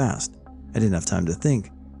so fast. I didn't have time to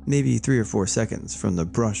think. Maybe 3 or 4 seconds from the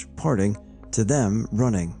brush parting to them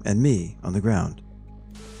running and me on the ground.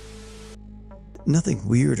 Nothing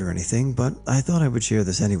weird or anything, but I thought I would share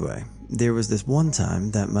this anyway. There was this one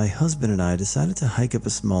time that my husband and I decided to hike up a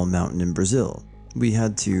small mountain in Brazil. We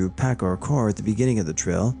had to pack our car at the beginning of the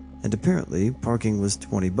trail, and apparently parking was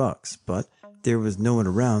 $20, but there was no one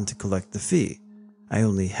around to collect the fee. I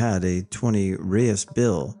only had a 20 reais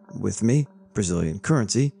bill with me, Brazilian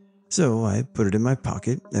currency, so I put it in my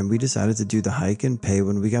pocket and we decided to do the hike and pay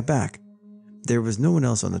when we got back. There was no one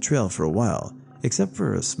else on the trail for a while, except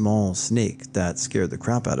for a small snake that scared the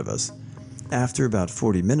crap out of us. After about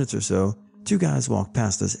 40 minutes or so, 2 guys walked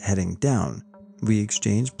past us heading down. We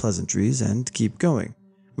exchanged pleasantries and keep going.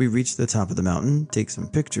 We reached the top of the mountain, take some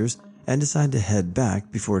pictures, and decided to head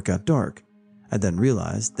back before it got dark. I then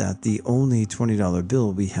realized that the only $20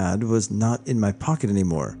 bill we had was not in my pocket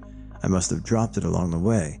anymore. I must have dropped it along the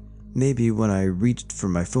way, maybe when I reached for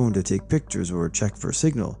my phone to take pictures or check for a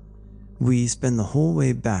signal. We spend the whole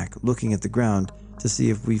way back looking at the ground to see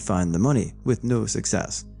if we find the money, with no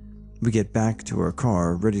success. We get back to our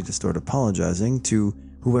car ready to start apologizing to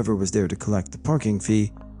whoever was there to collect the parking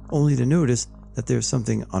fee, only to notice that there's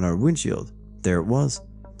something on our windshield. There it was,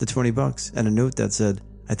 the 20 bucks, and a note that said,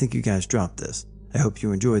 "I think you guys dropped this. I hope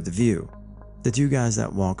you enjoyed the view." The two guys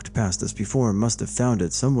that walked past us before must have found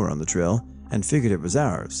it somewhere on the trail and figured it was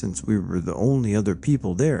ours since we were the only other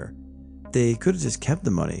people there. They could have just kept the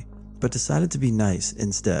money, but decided to be nice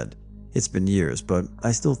instead. It's been years, but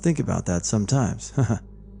I still think about that sometimes.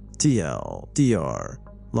 TL, DR.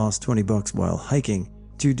 Lost 20 bucks while hiking.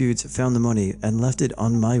 Two dudes found the money and left it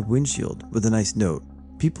on my windshield with a nice note.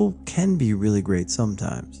 People can be really great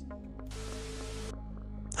sometimes.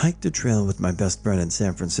 Hiked a trail with my best friend in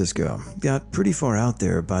San Francisco. Got pretty far out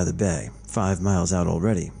there by the bay, 5 miles out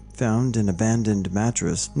already. Found an abandoned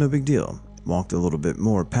mattress, no big deal. Walked a little bit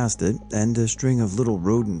more past it, and a string of little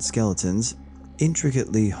rodent skeletons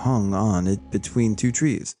intricately hung on it between two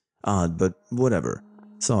trees. Odd, but whatever.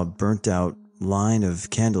 Saw a burnt out line of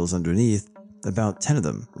candles underneath, about 10 of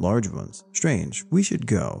them, large ones. Strange, we should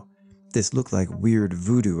go. This looked like weird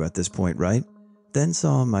voodoo at this point, right? Then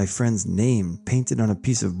saw my friend's name painted on a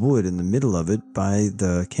piece of wood in the middle of it by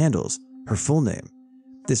the candles, her full name.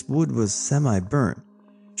 This wood was semi-burnt.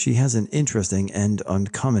 She has an interesting and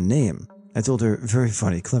uncommon name. I told her, "Very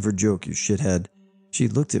funny, clever joke, you shithead." She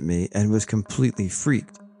looked at me and was completely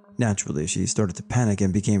freaked. Naturally, she started to panic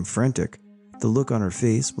and became frantic. The look on her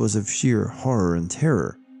face was of sheer horror and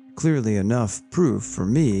terror. Clearly enough proof for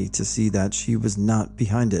me to see that she was not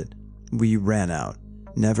behind it. We ran out.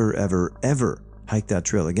 Never, ever, ever hiked that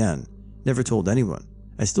trail again. Never told anyone.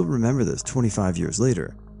 I still remember this 25 years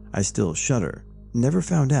later. I still shudder. Never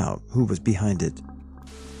found out who was behind it.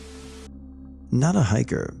 Not a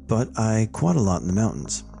hiker, but I quad a lot in the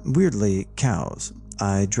mountains. Weirdly, cows.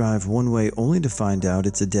 I drive one way only to find out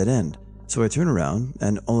it's a dead end. So I turn around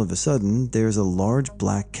and all of a sudden there's a large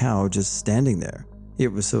black cow just standing there.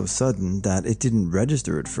 It was so sudden that it didn't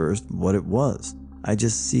register at first what it was. I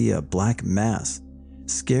just see a black mass.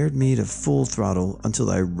 Scared me to full throttle until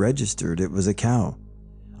I registered it was a cow.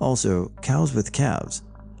 Also, cows with calves.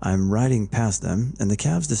 I'm riding past them and the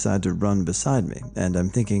calves decide to run beside me, and I'm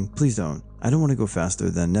thinking, please don't. I don't want to go faster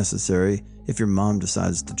than necessary if your mom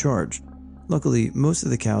decides to charge. Luckily, most of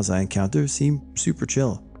the cows I encounter seem super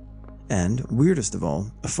chill. And weirdest of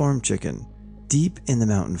all, a farm chicken, deep in the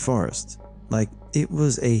mountain forest. Like it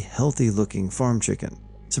was a healthy looking farm chicken.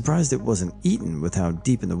 Surprised it wasn't eaten with how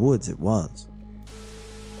deep in the woods it was.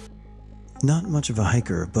 Not much of a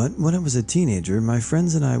hiker, but when I was a teenager, my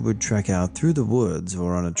friends and I would trek out through the woods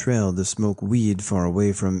or on a trail to smoke weed far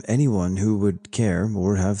away from anyone who would care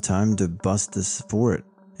or have time to bust us for it.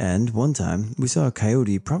 And one time, we saw a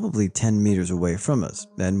coyote probably 10 meters away from us,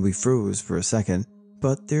 and we froze for a second,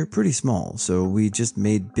 but they're pretty small, so we just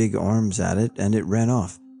made big arms at it and it ran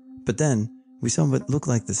off. But then, we saw what looked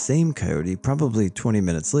like the same coyote probably 20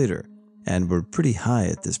 minutes later, and we're pretty high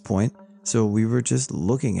at this point, so we were just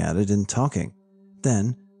looking at it and talking.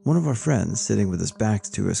 Then, one of our friends sitting with his back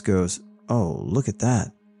to us goes, "Oh, look at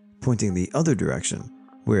that," pointing the other direction,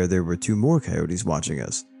 where there were 2 more coyotes watching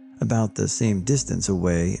us, about the same distance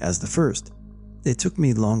away as the first. It took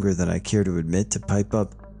me longer than I care to admit to pipe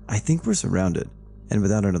up, "I think we're surrounded," and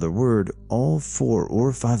without another word, all 4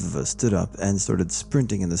 or 5 of us stood up and started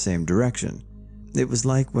sprinting in the same direction. It was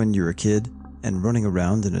like when you're a kid and running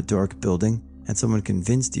around in a dark building and someone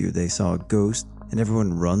convinced you they saw a ghost and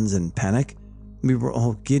everyone runs in panic. We were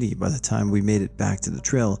all giddy by the time we made it back to the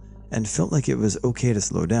trail and felt like it was okay to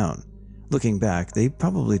slow down. Looking back, they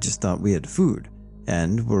probably just thought we had food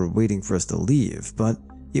and were waiting for us to leave, but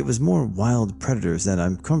it was more wild predators that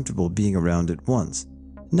I'm comfortable being around at once.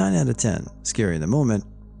 9 out of 10, scary in the moment,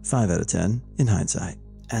 5 out of 10 in hindsight.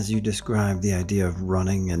 As you described the idea of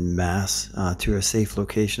running en masse to a safe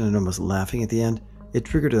location and almost laughing at the end, it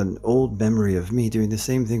triggered an old memory of me doing the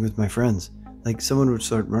same thing with my friends. Like someone would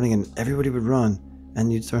start running and everybody would run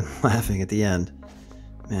and you'd start laughing at the end.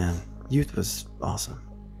 Man, youth was awesome.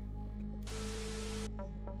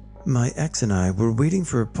 My ex and I were waiting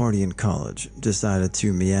for a party in college, decided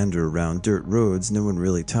to meander around dirt roads no one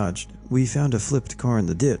really touched. We found a flipped car in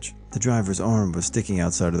the ditch. The driver's arm was sticking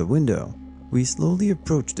outside of the window. We slowly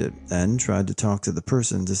approached it and tried to talk to the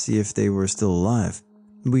person to see if they were still alive.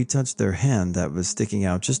 We touched their hand that was sticking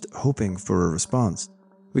out, just hoping for a response.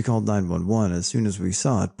 We called 911 as soon as we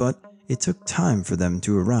saw it, but it took time for them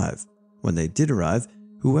to arrive. When they did arrive,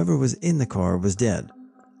 whoever was in the car was dead.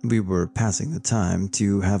 We were passing the time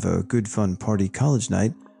to have a good fun party college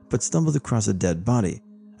night, but stumbled across a dead body.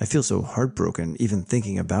 I feel so heartbroken even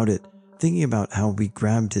thinking about it, thinking about how we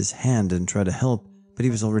grabbed his hand and tried to help, but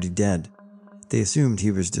he was already dead. They assumed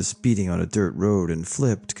he was just speeding on a dirt road and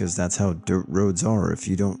flipped because that's how dirt roads are if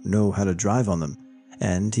you don't know how to drive on them.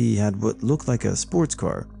 And he had what looked like a sports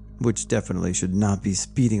car, which definitely should not be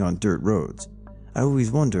speeding on dirt roads. I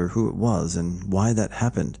always wonder who it was and why that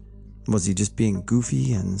happened. Was he just being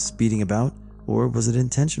goofy and speeding about, or was it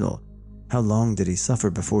intentional? How long did he suffer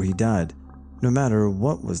before he died? No matter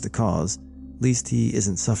what was the cause, at least he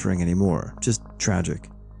isn't suffering anymore, just tragic.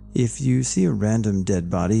 If you see a random dead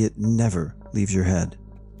body, it never leaves your head.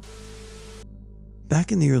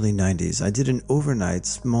 Back in the early 90s, I did an overnight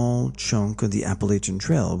small chunk of the Appalachian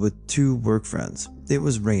Trail with 2 work friends. It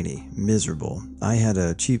was rainy, miserable. I had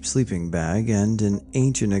a cheap sleeping bag and an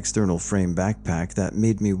ancient external frame backpack that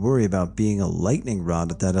made me worry about being a lightning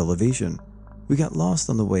rod at that elevation. We got lost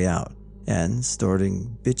on the way out and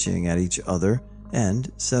starting bitching at each other and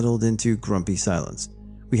settled into grumpy silence.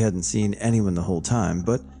 We hadn't seen anyone the whole time,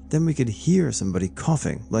 but then we could hear somebody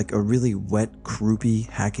coughing, like a really wet, croupy,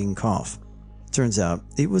 hacking cough. Turns out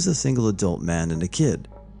it was a single adult man and a kid.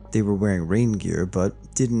 They were wearing rain gear,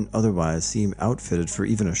 but didn't otherwise seem outfitted for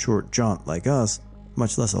even a short jaunt like us,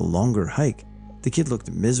 much less a longer hike. The kid looked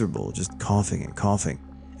miserable, just coughing and coughing,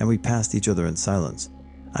 and we passed each other in silence.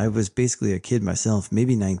 I was basically a kid myself,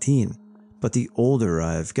 maybe 19, but the older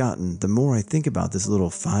I've gotten, the more I think about this little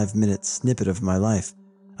 5-minute snippet of my life.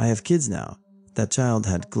 I have kids now. That child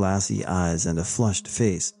had glassy eyes and a flushed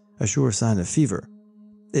face, a sure sign of fever.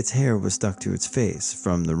 Its hair was stuck to its face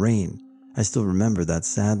from the rain. I still remember that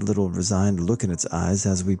sad little resigned look in its eyes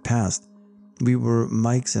as we passed. We were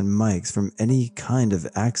mics and mics from any kind of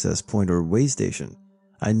access point or way station.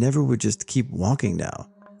 I never would just keep walking now.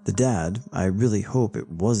 The dad, I really hope it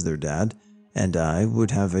was their dad, and I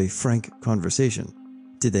would have a frank conversation.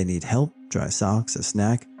 Did they need help, dry socks, a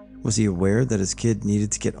snack? Was he aware that his kid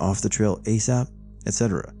needed to get off the trail ASAP,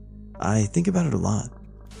 etc.? I think about it a lot.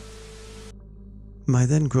 My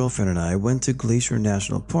then girlfriend and I went to Glacier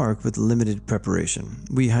National Park with limited preparation.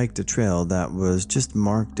 We hiked a trail that was just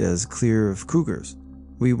marked as clear of cougars.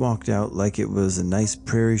 We walked out like it was a nice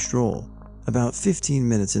prairie stroll. About 15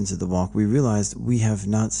 minutes into the walk, we realized we have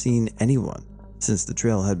not seen anyone. Since the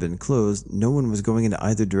trail had been closed, no one was going in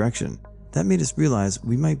either direction. That made us realize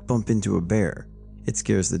we might bump into a bear. It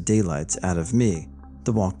scares the daylights out of me.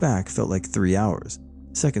 The walk back felt like 3 hours.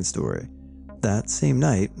 Second story. That same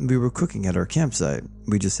night, we were cooking at our campsite.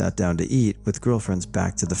 We just sat down to eat with girlfriends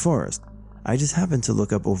back to the forest. I just happened to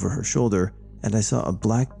look up over her shoulder and I saw a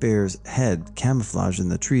black bear's head camouflaged in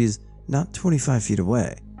the trees not 25 feet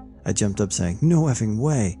away. I jumped up saying, "No effing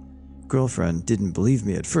way." Girlfriend didn't believe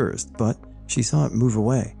me at first, but she saw it move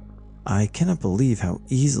away. I cannot believe how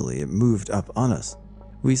easily it moved up on us.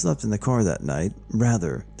 We slept in the car that night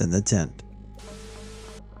rather than the tent.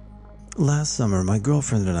 Last summer, my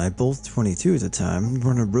girlfriend and I, both 22 at the time,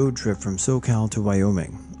 were on a road trip from SoCal to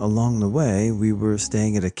Wyoming. Along the way, we were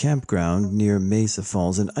staying at a campground near Mesa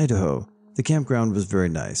Falls in Idaho. The campground was very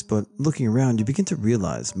nice, but looking around, you begin to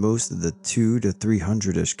realize most of the 200 to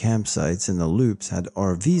 300-ish campsites in the loops had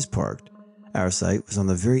RVs parked. Our site was on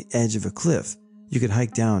the very edge of a cliff. You could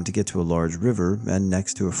hike down to get to a large river and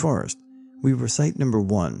next to a forest. We were site number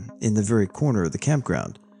 1 in the very corner of the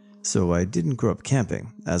campground. So I didn't grow up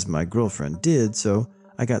camping, as my girlfriend did, so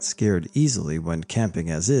I got scared easily when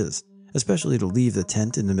camping as is, especially to leave the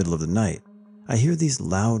tent in the middle of the night. I hear these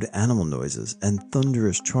loud animal noises and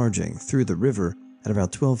thunderous charging through the river at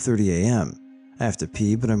about 12:30 a.m. I have to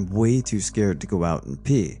pee, but I'm way too scared to go out and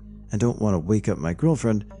pee, and don't want to wake up my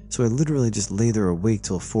girlfriend, so I literally just lay there awake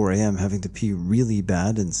till 4 a.m. having to pee really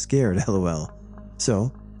bad and scared, lol.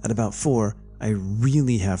 So, at about 4, I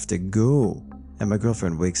really have to go. And my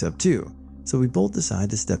girlfriend wakes up too, so we both decide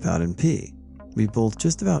to step out and pee. We both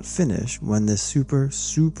just about finish when this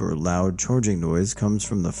super loud charging noise comes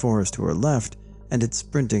from the forest to our left, and it's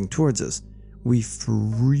sprinting towards us. We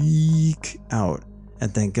freak out,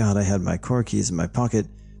 and thank God I had my car keys in my pocket,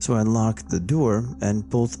 so I locked the door and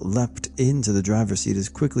both leapt into the driver's seat as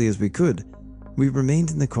quickly as we could. We remained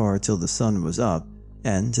in the car till the sun was up,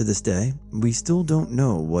 and to this day, we still don't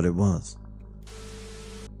know what it was.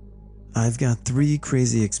 I've got 3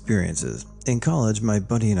 crazy experiences. In college, my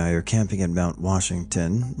buddy and I are camping at Mount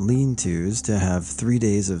Washington, lean-tos to have 3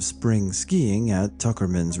 days of spring skiing at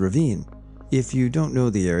Tuckerman's Ravine. If you don't know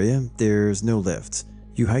the area, there's no lifts.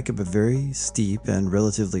 You hike up a very steep and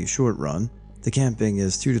relatively short run. The camping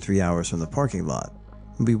is 2 to 3 hours from the parking lot.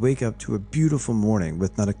 We wake up to a beautiful morning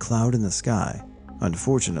with not a cloud in the sky.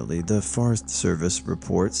 Unfortunately, the Forest Service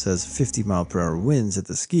report says 50-mile-per-hour winds at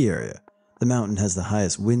the ski area. The mountain has the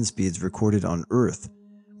highest wind speeds recorded on Earth.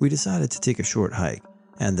 We decided to take a short hike,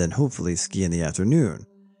 and then hopefully ski in the afternoon.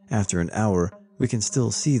 After an hour, we can still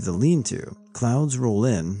see the lean-to. Clouds roll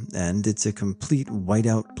in, and it's a complete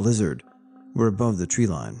whiteout blizzard. We're above the tree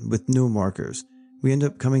line, with no markers. We end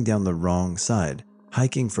up coming down the wrong side,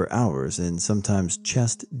 hiking for hours in sometimes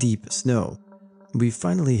chest-deep snow. We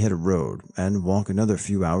finally hit a road and walk another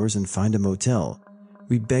few hours and find a motel.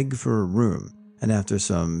 We beg for a room, and after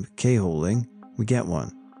some K-holing, we get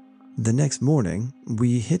one. The next morning,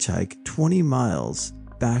 we hitchhike 20 miles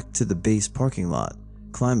back to the base parking lot,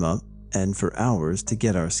 climb up, and for hours to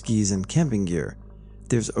get our skis and camping gear.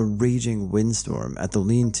 There's a raging windstorm at the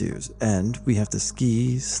lean-tos, and we have to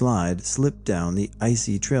ski, slide, slip down the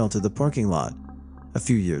icy trail to the parking lot. A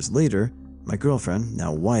few years later, my girlfriend,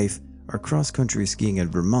 now wife, are cross-country skiing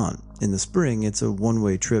in Vermont. In the spring, it's a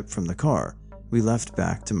one-way trip from the car. We left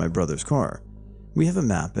back to my brother's car. We have a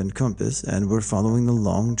map and compass, and we're following the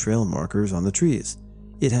long trail markers on the trees.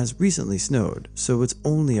 It has recently snowed, so it's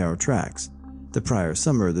only our tracks. The prior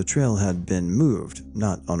summer, the trail had been moved,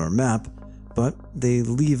 not on our map, but they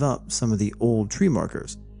leave up some of the old tree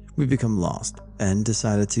markers. We become lost and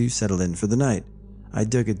decided to settle in for the night. I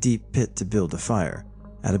dug a deep pit to build a fire.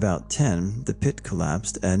 At about 10, the pit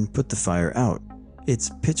collapsed and put the fire out.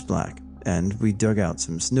 It's pitch black, and we dug out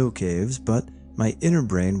some snow caves, but my inner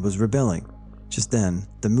brain was rebelling. Just then,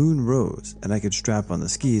 the moon rose, and I could strap on the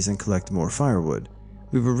skis and collect more firewood.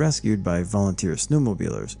 We were rescued by volunteer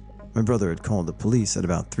snowmobilers. My brother had called the police at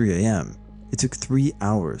about 3 a.m. It took 3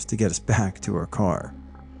 hours to get us back to our car.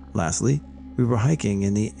 Lastly, we were hiking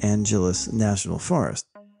in the Angeles National Forest,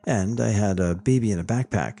 and I had a baby in a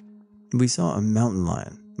backpack. We saw a mountain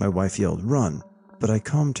lion. My wife yelled, "Run," but I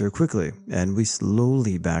calmed her quickly, and we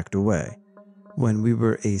slowly backed away. When we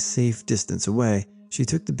were a safe distance away, she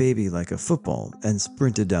took the baby like a football and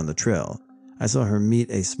sprinted down the trail. I saw her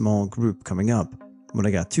meet a small group coming up. When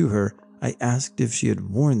I got to her, I asked if she had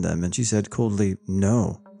warned them, and she said coldly,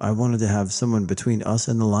 "No, I wanted to have someone between us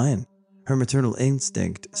and the lion." Her maternal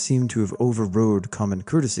instinct seemed to have overrode common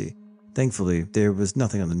courtesy. Thankfully, there was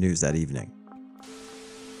nothing on the news that evening.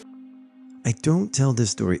 I don't tell this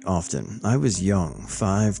story often. I was young,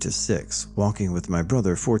 5 to 6, walking with my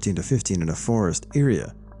brother 14 to 15 in a forest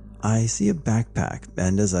area. I see a backpack,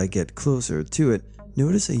 and as I get closer to it,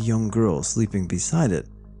 notice a young girl sleeping beside it.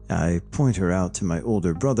 I point her out to my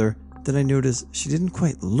older brother, then I notice she didn't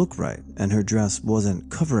quite look right, and her dress wasn't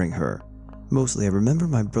covering her. Mostly I remember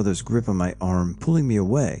my brother's grip on my arm pulling me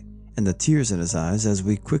away, and the tears in his eyes as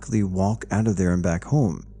we quickly walk out of there and back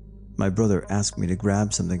home. My brother asked me to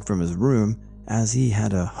grab something from his room as he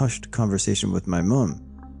had a hushed conversation with my mom.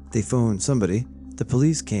 They phoned somebody, the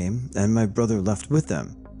police came, and my brother left with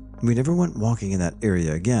them. We never went walking in that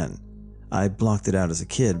area again. I blocked it out as a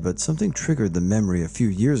kid, but something triggered the memory a few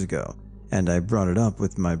years ago, and I brought it up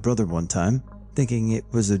with my brother one time, thinking it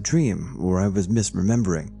was a dream or I was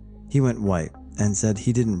misremembering. He went white and said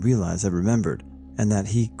he didn't realize I remembered, and that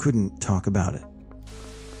he couldn't talk about it.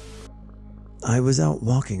 I was out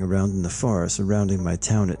walking around in the forest surrounding my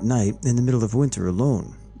town at night in the middle of winter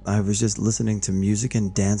alone. I was just listening to music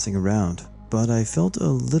and dancing around, but I felt a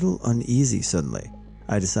little uneasy suddenly.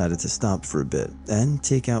 I decided to stop for a bit and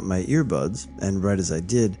take out my earbuds, and right as I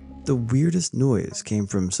did, the weirdest noise came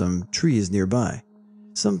from some trees nearby.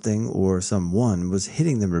 Something or someone was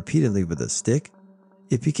hitting them repeatedly with a stick.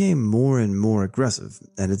 It became more and more aggressive,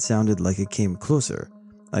 and it sounded like it came closer.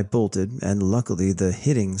 I bolted, and luckily the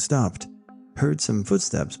hitting stopped. Heard some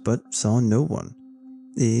footsteps, but saw no one.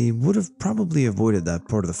 I would have probably avoided that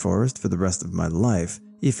part of the forest for the rest of my life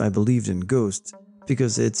if I believed in ghosts,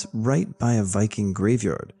 because it's right by a Viking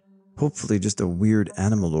graveyard. Hopefully just a weird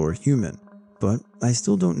animal or human. But I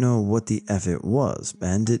still don't know what the F it was,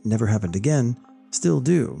 and it never happened again. Still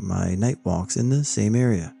do my night walks in the same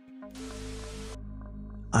area.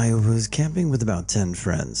 I was camping with about 10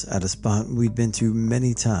 friends at a spot we'd been to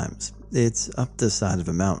many times. It's up the side of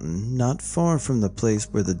a mountain, not far from the place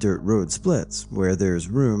where the dirt road splits, where there's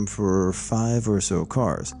room for 5 or so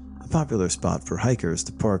cars. A popular spot for hikers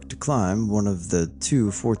to park to climb one of the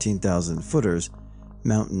two 14,000 footers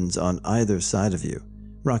mountains on either side of you.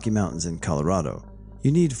 Rocky Mountains in Colorado.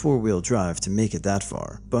 You need 4-wheel drive to make it that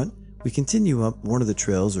far, but we continue up one of the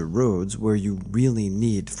trails or roads where you really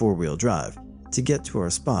need 4-wheel drive to get to our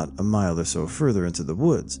spot a mile or so further into the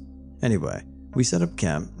woods. Anyway, we set up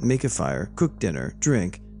camp, make a fire, cook dinner,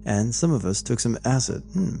 drink, and some of us took some acid.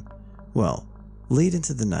 Well, late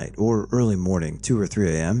into the night or early morning, 2 or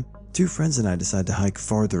 3 a.m., 2 friends and I decide to hike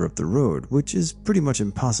farther up the road, which is pretty much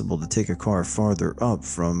impossible to take a car farther up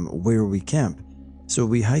from where we camp. So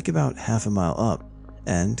we hike about half a mile up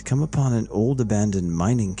and come upon an old abandoned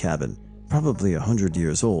mining cabin, probably 100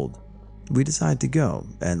 years old. We decide to go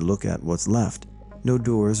and look at what's left. No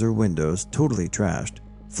doors or windows, totally trashed.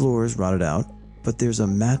 Floors rotted out, but there's a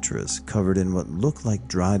mattress covered in what looked like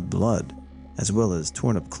dried blood, as well as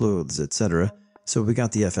torn up clothes, etc. So we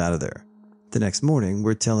got the F out of there. The next morning,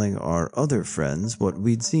 we're telling our other friends what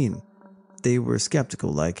we'd seen. They were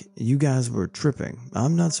skeptical, like, "You guys were tripping,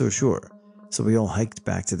 I'm not so sure." So we all hiked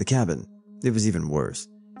back to the cabin. It was even worse.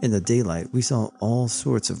 In the daylight, we saw all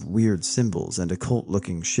sorts of weird symbols and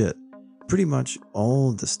occult-looking shit. Pretty much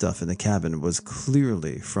all the stuff in the cabin was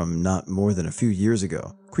clearly from not more than a few years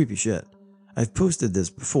ago. Creepy shit. I've posted this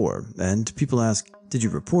before, and people ask, "Did you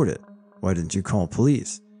report it? Why didn't you call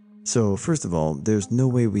police?" So first of all, there's no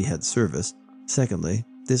way we had service. Secondly,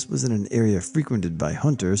 this was in an area frequented by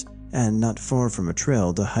hunters and not far from a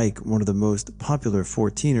trail to hike one of the most popular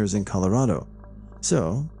 14ers in Colorado.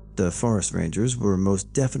 So, the forest rangers were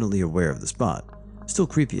most definitely aware of the spot. Still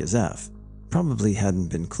creepy as F. Probably hadn't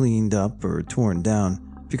been cleaned up or torn down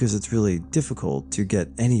because it's really difficult to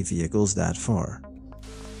get any vehicles that far.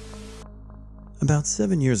 About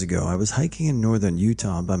 7 years ago, I was hiking in northern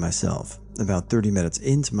Utah by myself. About 30 minutes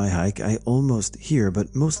into my hike, I almost hear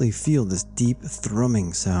but mostly feel this deep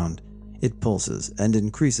thrumming sound. It pulses and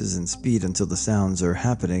increases in speed until the sounds are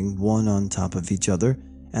happening one on top of each other,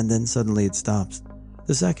 and then suddenly it stops.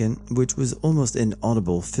 The second, which was almost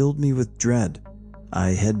inaudible, filled me with dread. I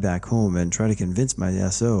head back home and try to convince my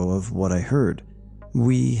SO of what I heard.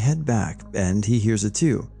 We head back, and he hears it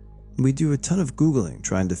too. We do a ton of Googling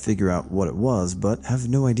trying to figure out what it was, but have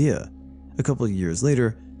no idea. A couple of years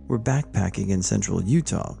later, we're backpacking in central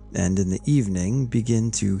Utah, and in the evening begin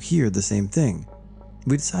to hear the same thing.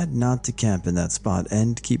 We decide not to camp in that spot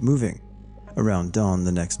and keep moving. Around dawn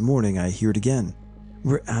the next morning, I hear it again.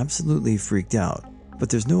 We're absolutely freaked out, but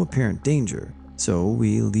there's no apparent danger, so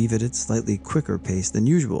we leave it at slightly quicker pace than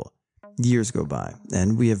usual. Years go by,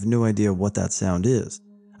 and we have no idea what that sound is.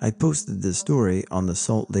 I posted this story on the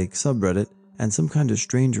Salt Lake subreddit, and some kind of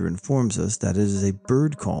stranger informs us that it is a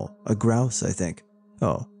bird call, a grouse, I think.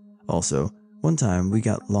 Oh, also, one time we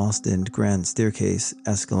got lost in Grand Staircase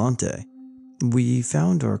Escalante. We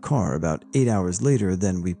found our car about 8 hours later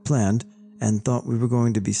than we planned and thought we were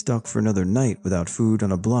going to be stuck for another night without food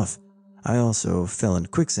on a bluff. I also fell in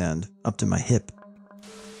quicksand up to my hip.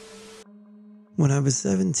 When I was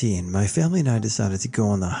 17, my family and I decided to go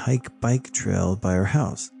on the hike-bike trail by our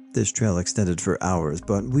house. This trail extended for hours,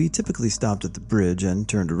 but we typically stopped at the bridge and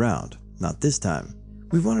turned around. Not this time.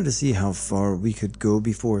 We wanted to see how far we could go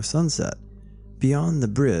before sunset. Beyond the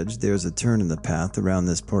bridge, there's a turn in the path around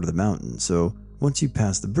this part of the mountain, so once you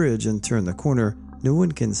pass the bridge and turn the corner, no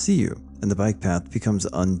one can see you, and the bike path becomes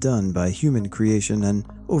undone by human creation and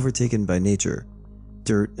overtaken by nature.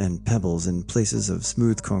 Dirt and pebbles in places of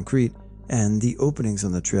smooth concrete, and the openings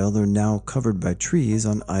on the trail are now covered by trees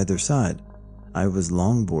on either side. I was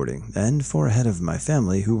longboarding and far ahead of my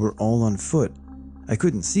family, who were all on foot. I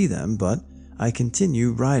couldn't see them, but I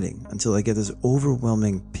continue riding until I get this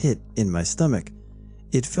overwhelming pit in my stomach.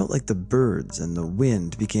 It felt like the birds and the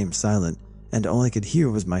wind became silent, and all I could hear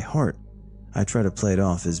was my heart. I try to play it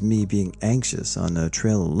off as me being anxious on a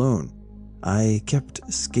trail alone. I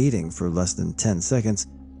kept skating for less than 10 seconds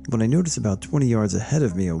when I noticed about 20 yards ahead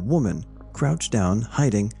of me a woman, crouched down,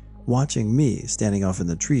 hiding, watching me standing off in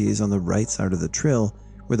the trees on the right side of the trail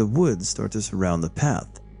where the woods start to surround the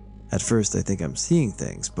path. At first I think I'm seeing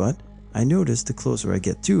things, but I notice the closer I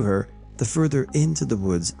get to her, the further into the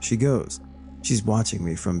woods she goes. She's watching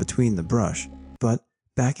me from between the brush, but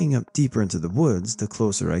backing up deeper into the woods the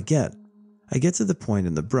closer I get. I get to the point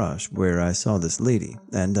in the brush where I saw this lady,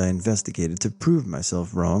 and I investigated to prove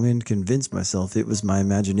myself wrong and convince myself it was my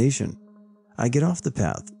imagination. I get off the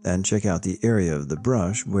path and check out the area of the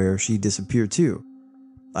brush where she disappeared too.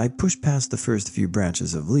 I push past the first few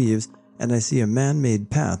branches of leaves, and I see a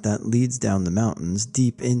man-made path that leads down the mountains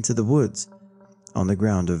deep into the woods. On the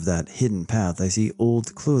ground of that hidden path I see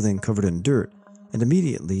old clothing covered in dirt, and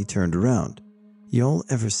immediately turned around. Y'all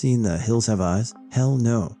ever seen The Hills Have Eyes? Hell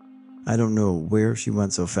no. I don't know where she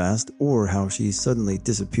went so fast or how she suddenly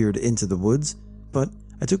disappeared into the woods, but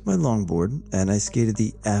I took my longboard and I skated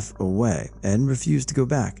the F away and refused to go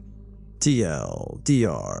back.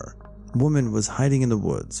 TLDR. Woman was hiding in the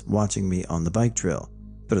woods, watching me on the bike trail,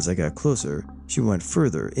 but as I got closer, she went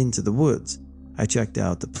further into the woods. I checked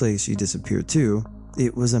out the place she disappeared to.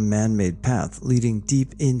 It was a man-made path leading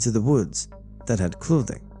deep into the woods that had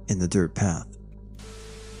clothing in the dirt path.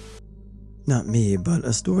 Not me, but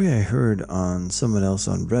a story I heard on someone else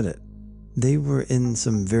on Reddit. They were in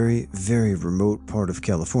some very, very remote part of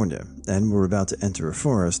California and were about to enter a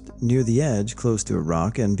forest. Near the edge, close to a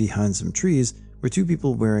rock and behind some trees, were two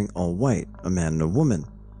people wearing all white, a man and a woman.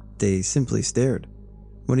 They simply stared.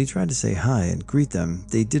 When he tried to say hi and greet them,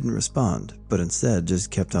 they didn't respond, but instead just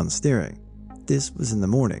kept on staring. This was in the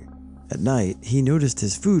morning. At night, he noticed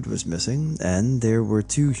his food was missing, and there were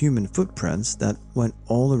two human footprints that went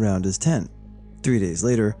all around his tent. 3 days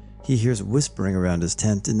later, he hears whispering around his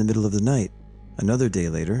tent in the middle of the night. Another day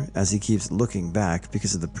later, as he keeps looking back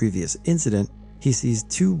because of the previous incident, he sees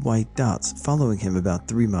 2 white dots following him about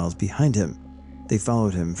 3 miles behind him. They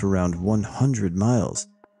followed him for around 100 miles.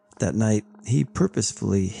 That night, he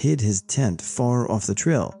purposefully hid his tent far off the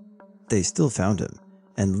trail. They still found him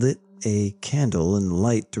and lit a candle and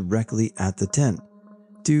light directly at the tent.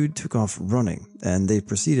 Dude took off running and they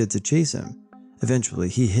proceeded to chase him. Eventually,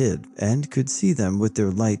 he hid and could see them with their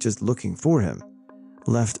light just looking for him.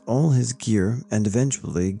 Left all his gear and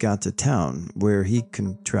eventually got to town where he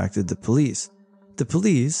contracted the police. The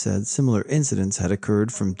police said similar incidents had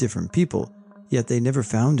occurred from different people, yet they never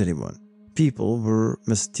found anyone. People were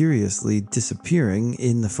mysteriously disappearing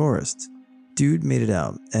in the forests. Dude made it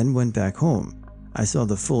out and went back home. I saw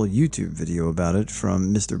the full YouTube video about it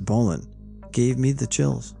from Mr. Ballin. Gave me the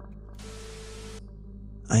chills.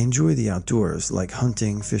 I enjoy the outdoors, like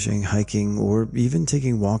hunting, fishing, hiking, or even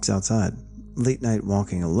taking walks outside. Late night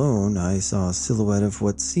walking alone, I saw a silhouette of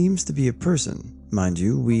what seems to be a person. Mind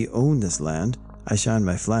you, we own this land. I shined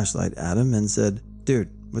my flashlight at him and said, "Dude,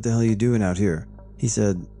 what the hell are you doing out here?" He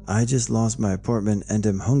said, "I just lost my apartment and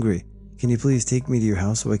am hungry. Can you please take me to your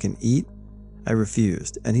house so I can eat?" I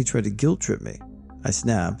refused, and he tried to guilt trip me. I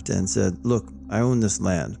snapped and said, "Look, I own this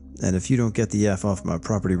land, and if you don't get the F off my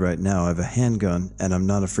property right now, I have a handgun and I'm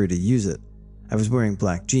not afraid to use it." I was wearing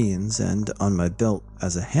black jeans and on my belt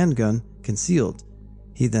as a handgun concealed.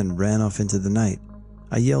 He then ran off into the night.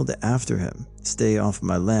 I yelled after him, "Stay off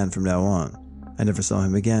my land from now on." I never saw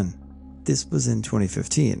him again. This was in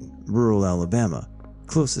 2015, rural Alabama.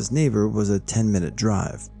 Closest neighbor was a 10-minute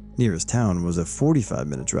drive. Nearest town was a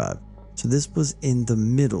 45-minute drive. So this was in the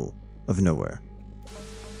middle of nowhere.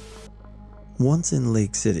 Once in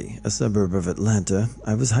Lake City, a suburb of Atlanta,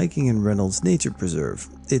 I was hiking in Reynolds Nature Preserve.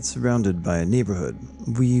 It's surrounded by a neighborhood.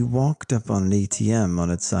 We walked up on an ATM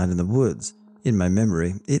on its side in the woods. In my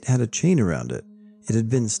memory, it had a chain around it. It had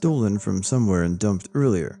been stolen from somewhere and dumped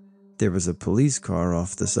earlier. There was a police car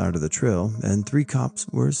off the side of the trail, and 3 cops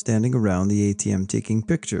were standing around the ATM taking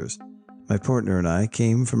pictures. My partner and I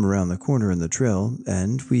came from around the corner in the trail,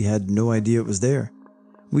 and we had no idea it was there.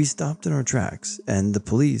 We stopped in our tracks, and the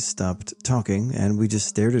police stopped talking, and we just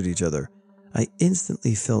stared at each other. I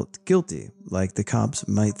instantly felt guilty, like the cops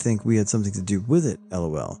might think we had something to do with it,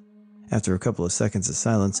 lol. After a couple of seconds of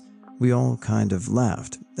silence, we all kind of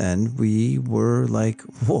laughed, and we were like,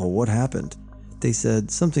 "Whoa, what happened?" They said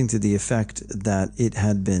something to the effect that it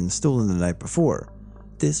had been stolen the night before.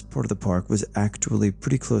 This part of the park was actually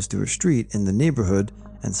pretty close to a street in the neighborhood,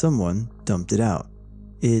 and someone dumped it out.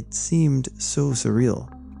 It seemed so surreal.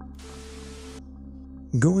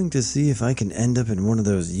 Going to see if I can end up in one of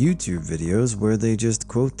those YouTube videos where they just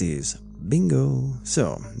quote these. Bingo.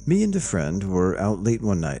 So, me and a friend were out late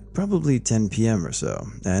one night, probably 10 p.m. or so,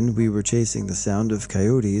 and we were chasing the sound of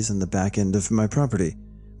coyotes in the back end of my property.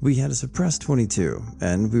 We had a suppressed 22,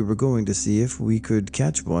 and we were going to see if we could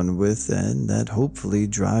catch one with and that hopefully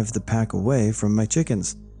drive the pack away from my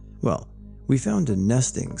chickens. Well, we found a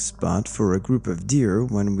nesting spot for a group of deer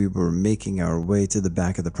when we were making our way to the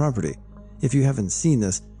back of the property. If you haven't seen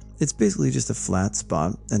this, it's basically just a flat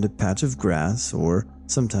spot and a patch of grass, or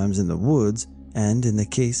sometimes in the woods, and in the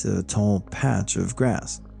case a tall patch of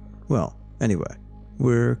grass. Well, anyway,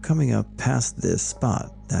 we're coming up past this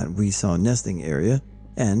spot that we saw nesting area,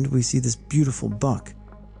 and we see this beautiful buck.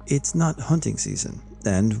 It's not hunting season,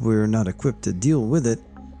 and we're not equipped to deal with it,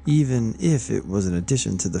 even if it was an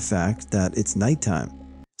addition to the fact that it's nighttime.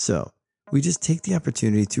 So, we just take the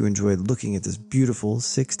opportunity to enjoy looking at this beautiful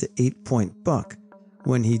 6 to 8 point buck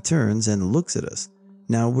when he turns and looks at us.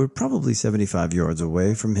 Now, we're probably 75 yards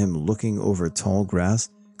away from him looking over tall grass,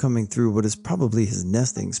 coming through what is probably his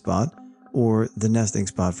nesting spot, or the nesting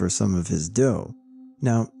spot for some of his doe.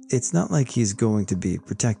 Now, it's not like he's going to be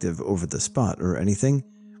protective over the spot or anything.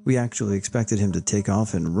 We actually expected him to take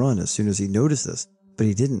off and run as soon as he noticed us, but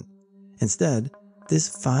he didn't. Instead, this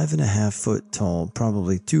 5.5 foot tall,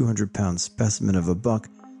 probably 200-pound specimen of a buck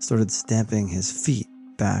started stamping his feet,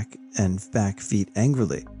 back feet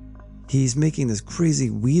angrily. He's making this crazy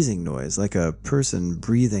wheezing noise like a person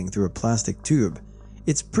breathing through a plastic tube.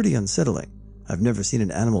 It's pretty unsettling. I've never seen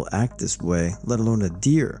an animal act this way, let alone a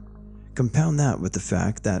deer. Compound that with the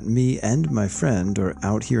fact that me and my friend are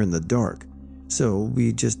out here in the dark, so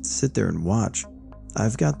we just sit there and watch.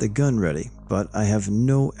 I've got the gun ready, but I have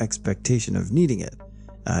no expectation of needing it.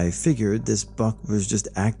 I figured this buck was just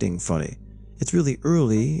acting funny. It's really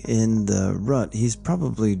early in the rut. He's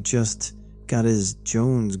probably just got his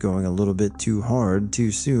Jones going a little bit too hard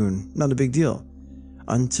too soon. Not a big deal.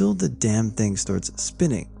 Until the damn thing starts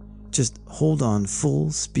spinning. Just hold on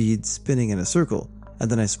full speed spinning in a circle,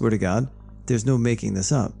 And then I swear to God, there's no making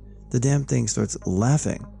this up, the damn thing starts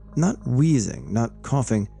laughing. Not wheezing, not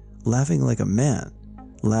coughing, laughing like a man.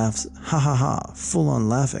 Laughs ha ha ha, full on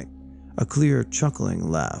laughing. A clear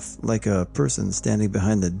chuckling laugh, like a person standing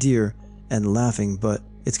behind the deer and laughing, but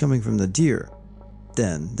it's coming from the deer.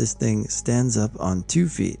 Then this thing stands up on 2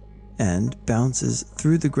 feet and bounces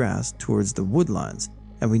through the grass towards the wood lines,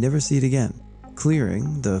 and we never see it again,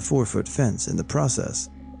 clearing the 4-foot fence in the process.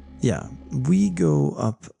 Yeah, we go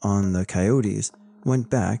up on the coyotes, went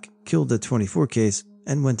back, killed the 24 case,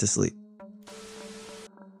 and went to sleep.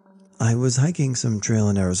 I was hiking some trail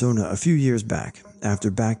in Arizona a few years back. After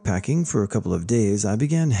backpacking for a couple of days, I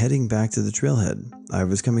began heading back to the trailhead. I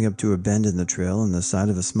was coming up to a bend in the trail on the side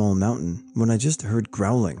of a small mountain when I just heard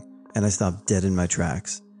growling, and I stopped dead in my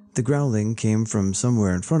tracks. The growling came from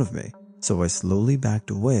somewhere in front of me, so I slowly backed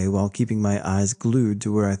away while keeping my eyes glued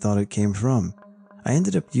to where I thought it came from. I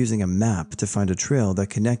ended up using a map to find a trail that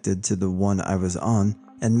connected to the one I was on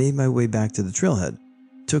and made my way back to the trailhead.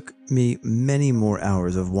 Took me many more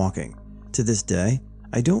hours of walking. To this day,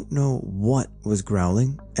 I don't know what was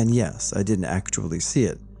growling, and yes, I didn't actually see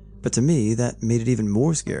it, but to me that made it even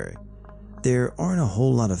more scary. There aren't a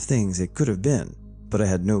whole lot of things it could have been, but I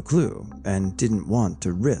had no clue and didn't want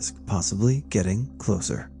to risk possibly getting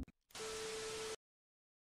closer.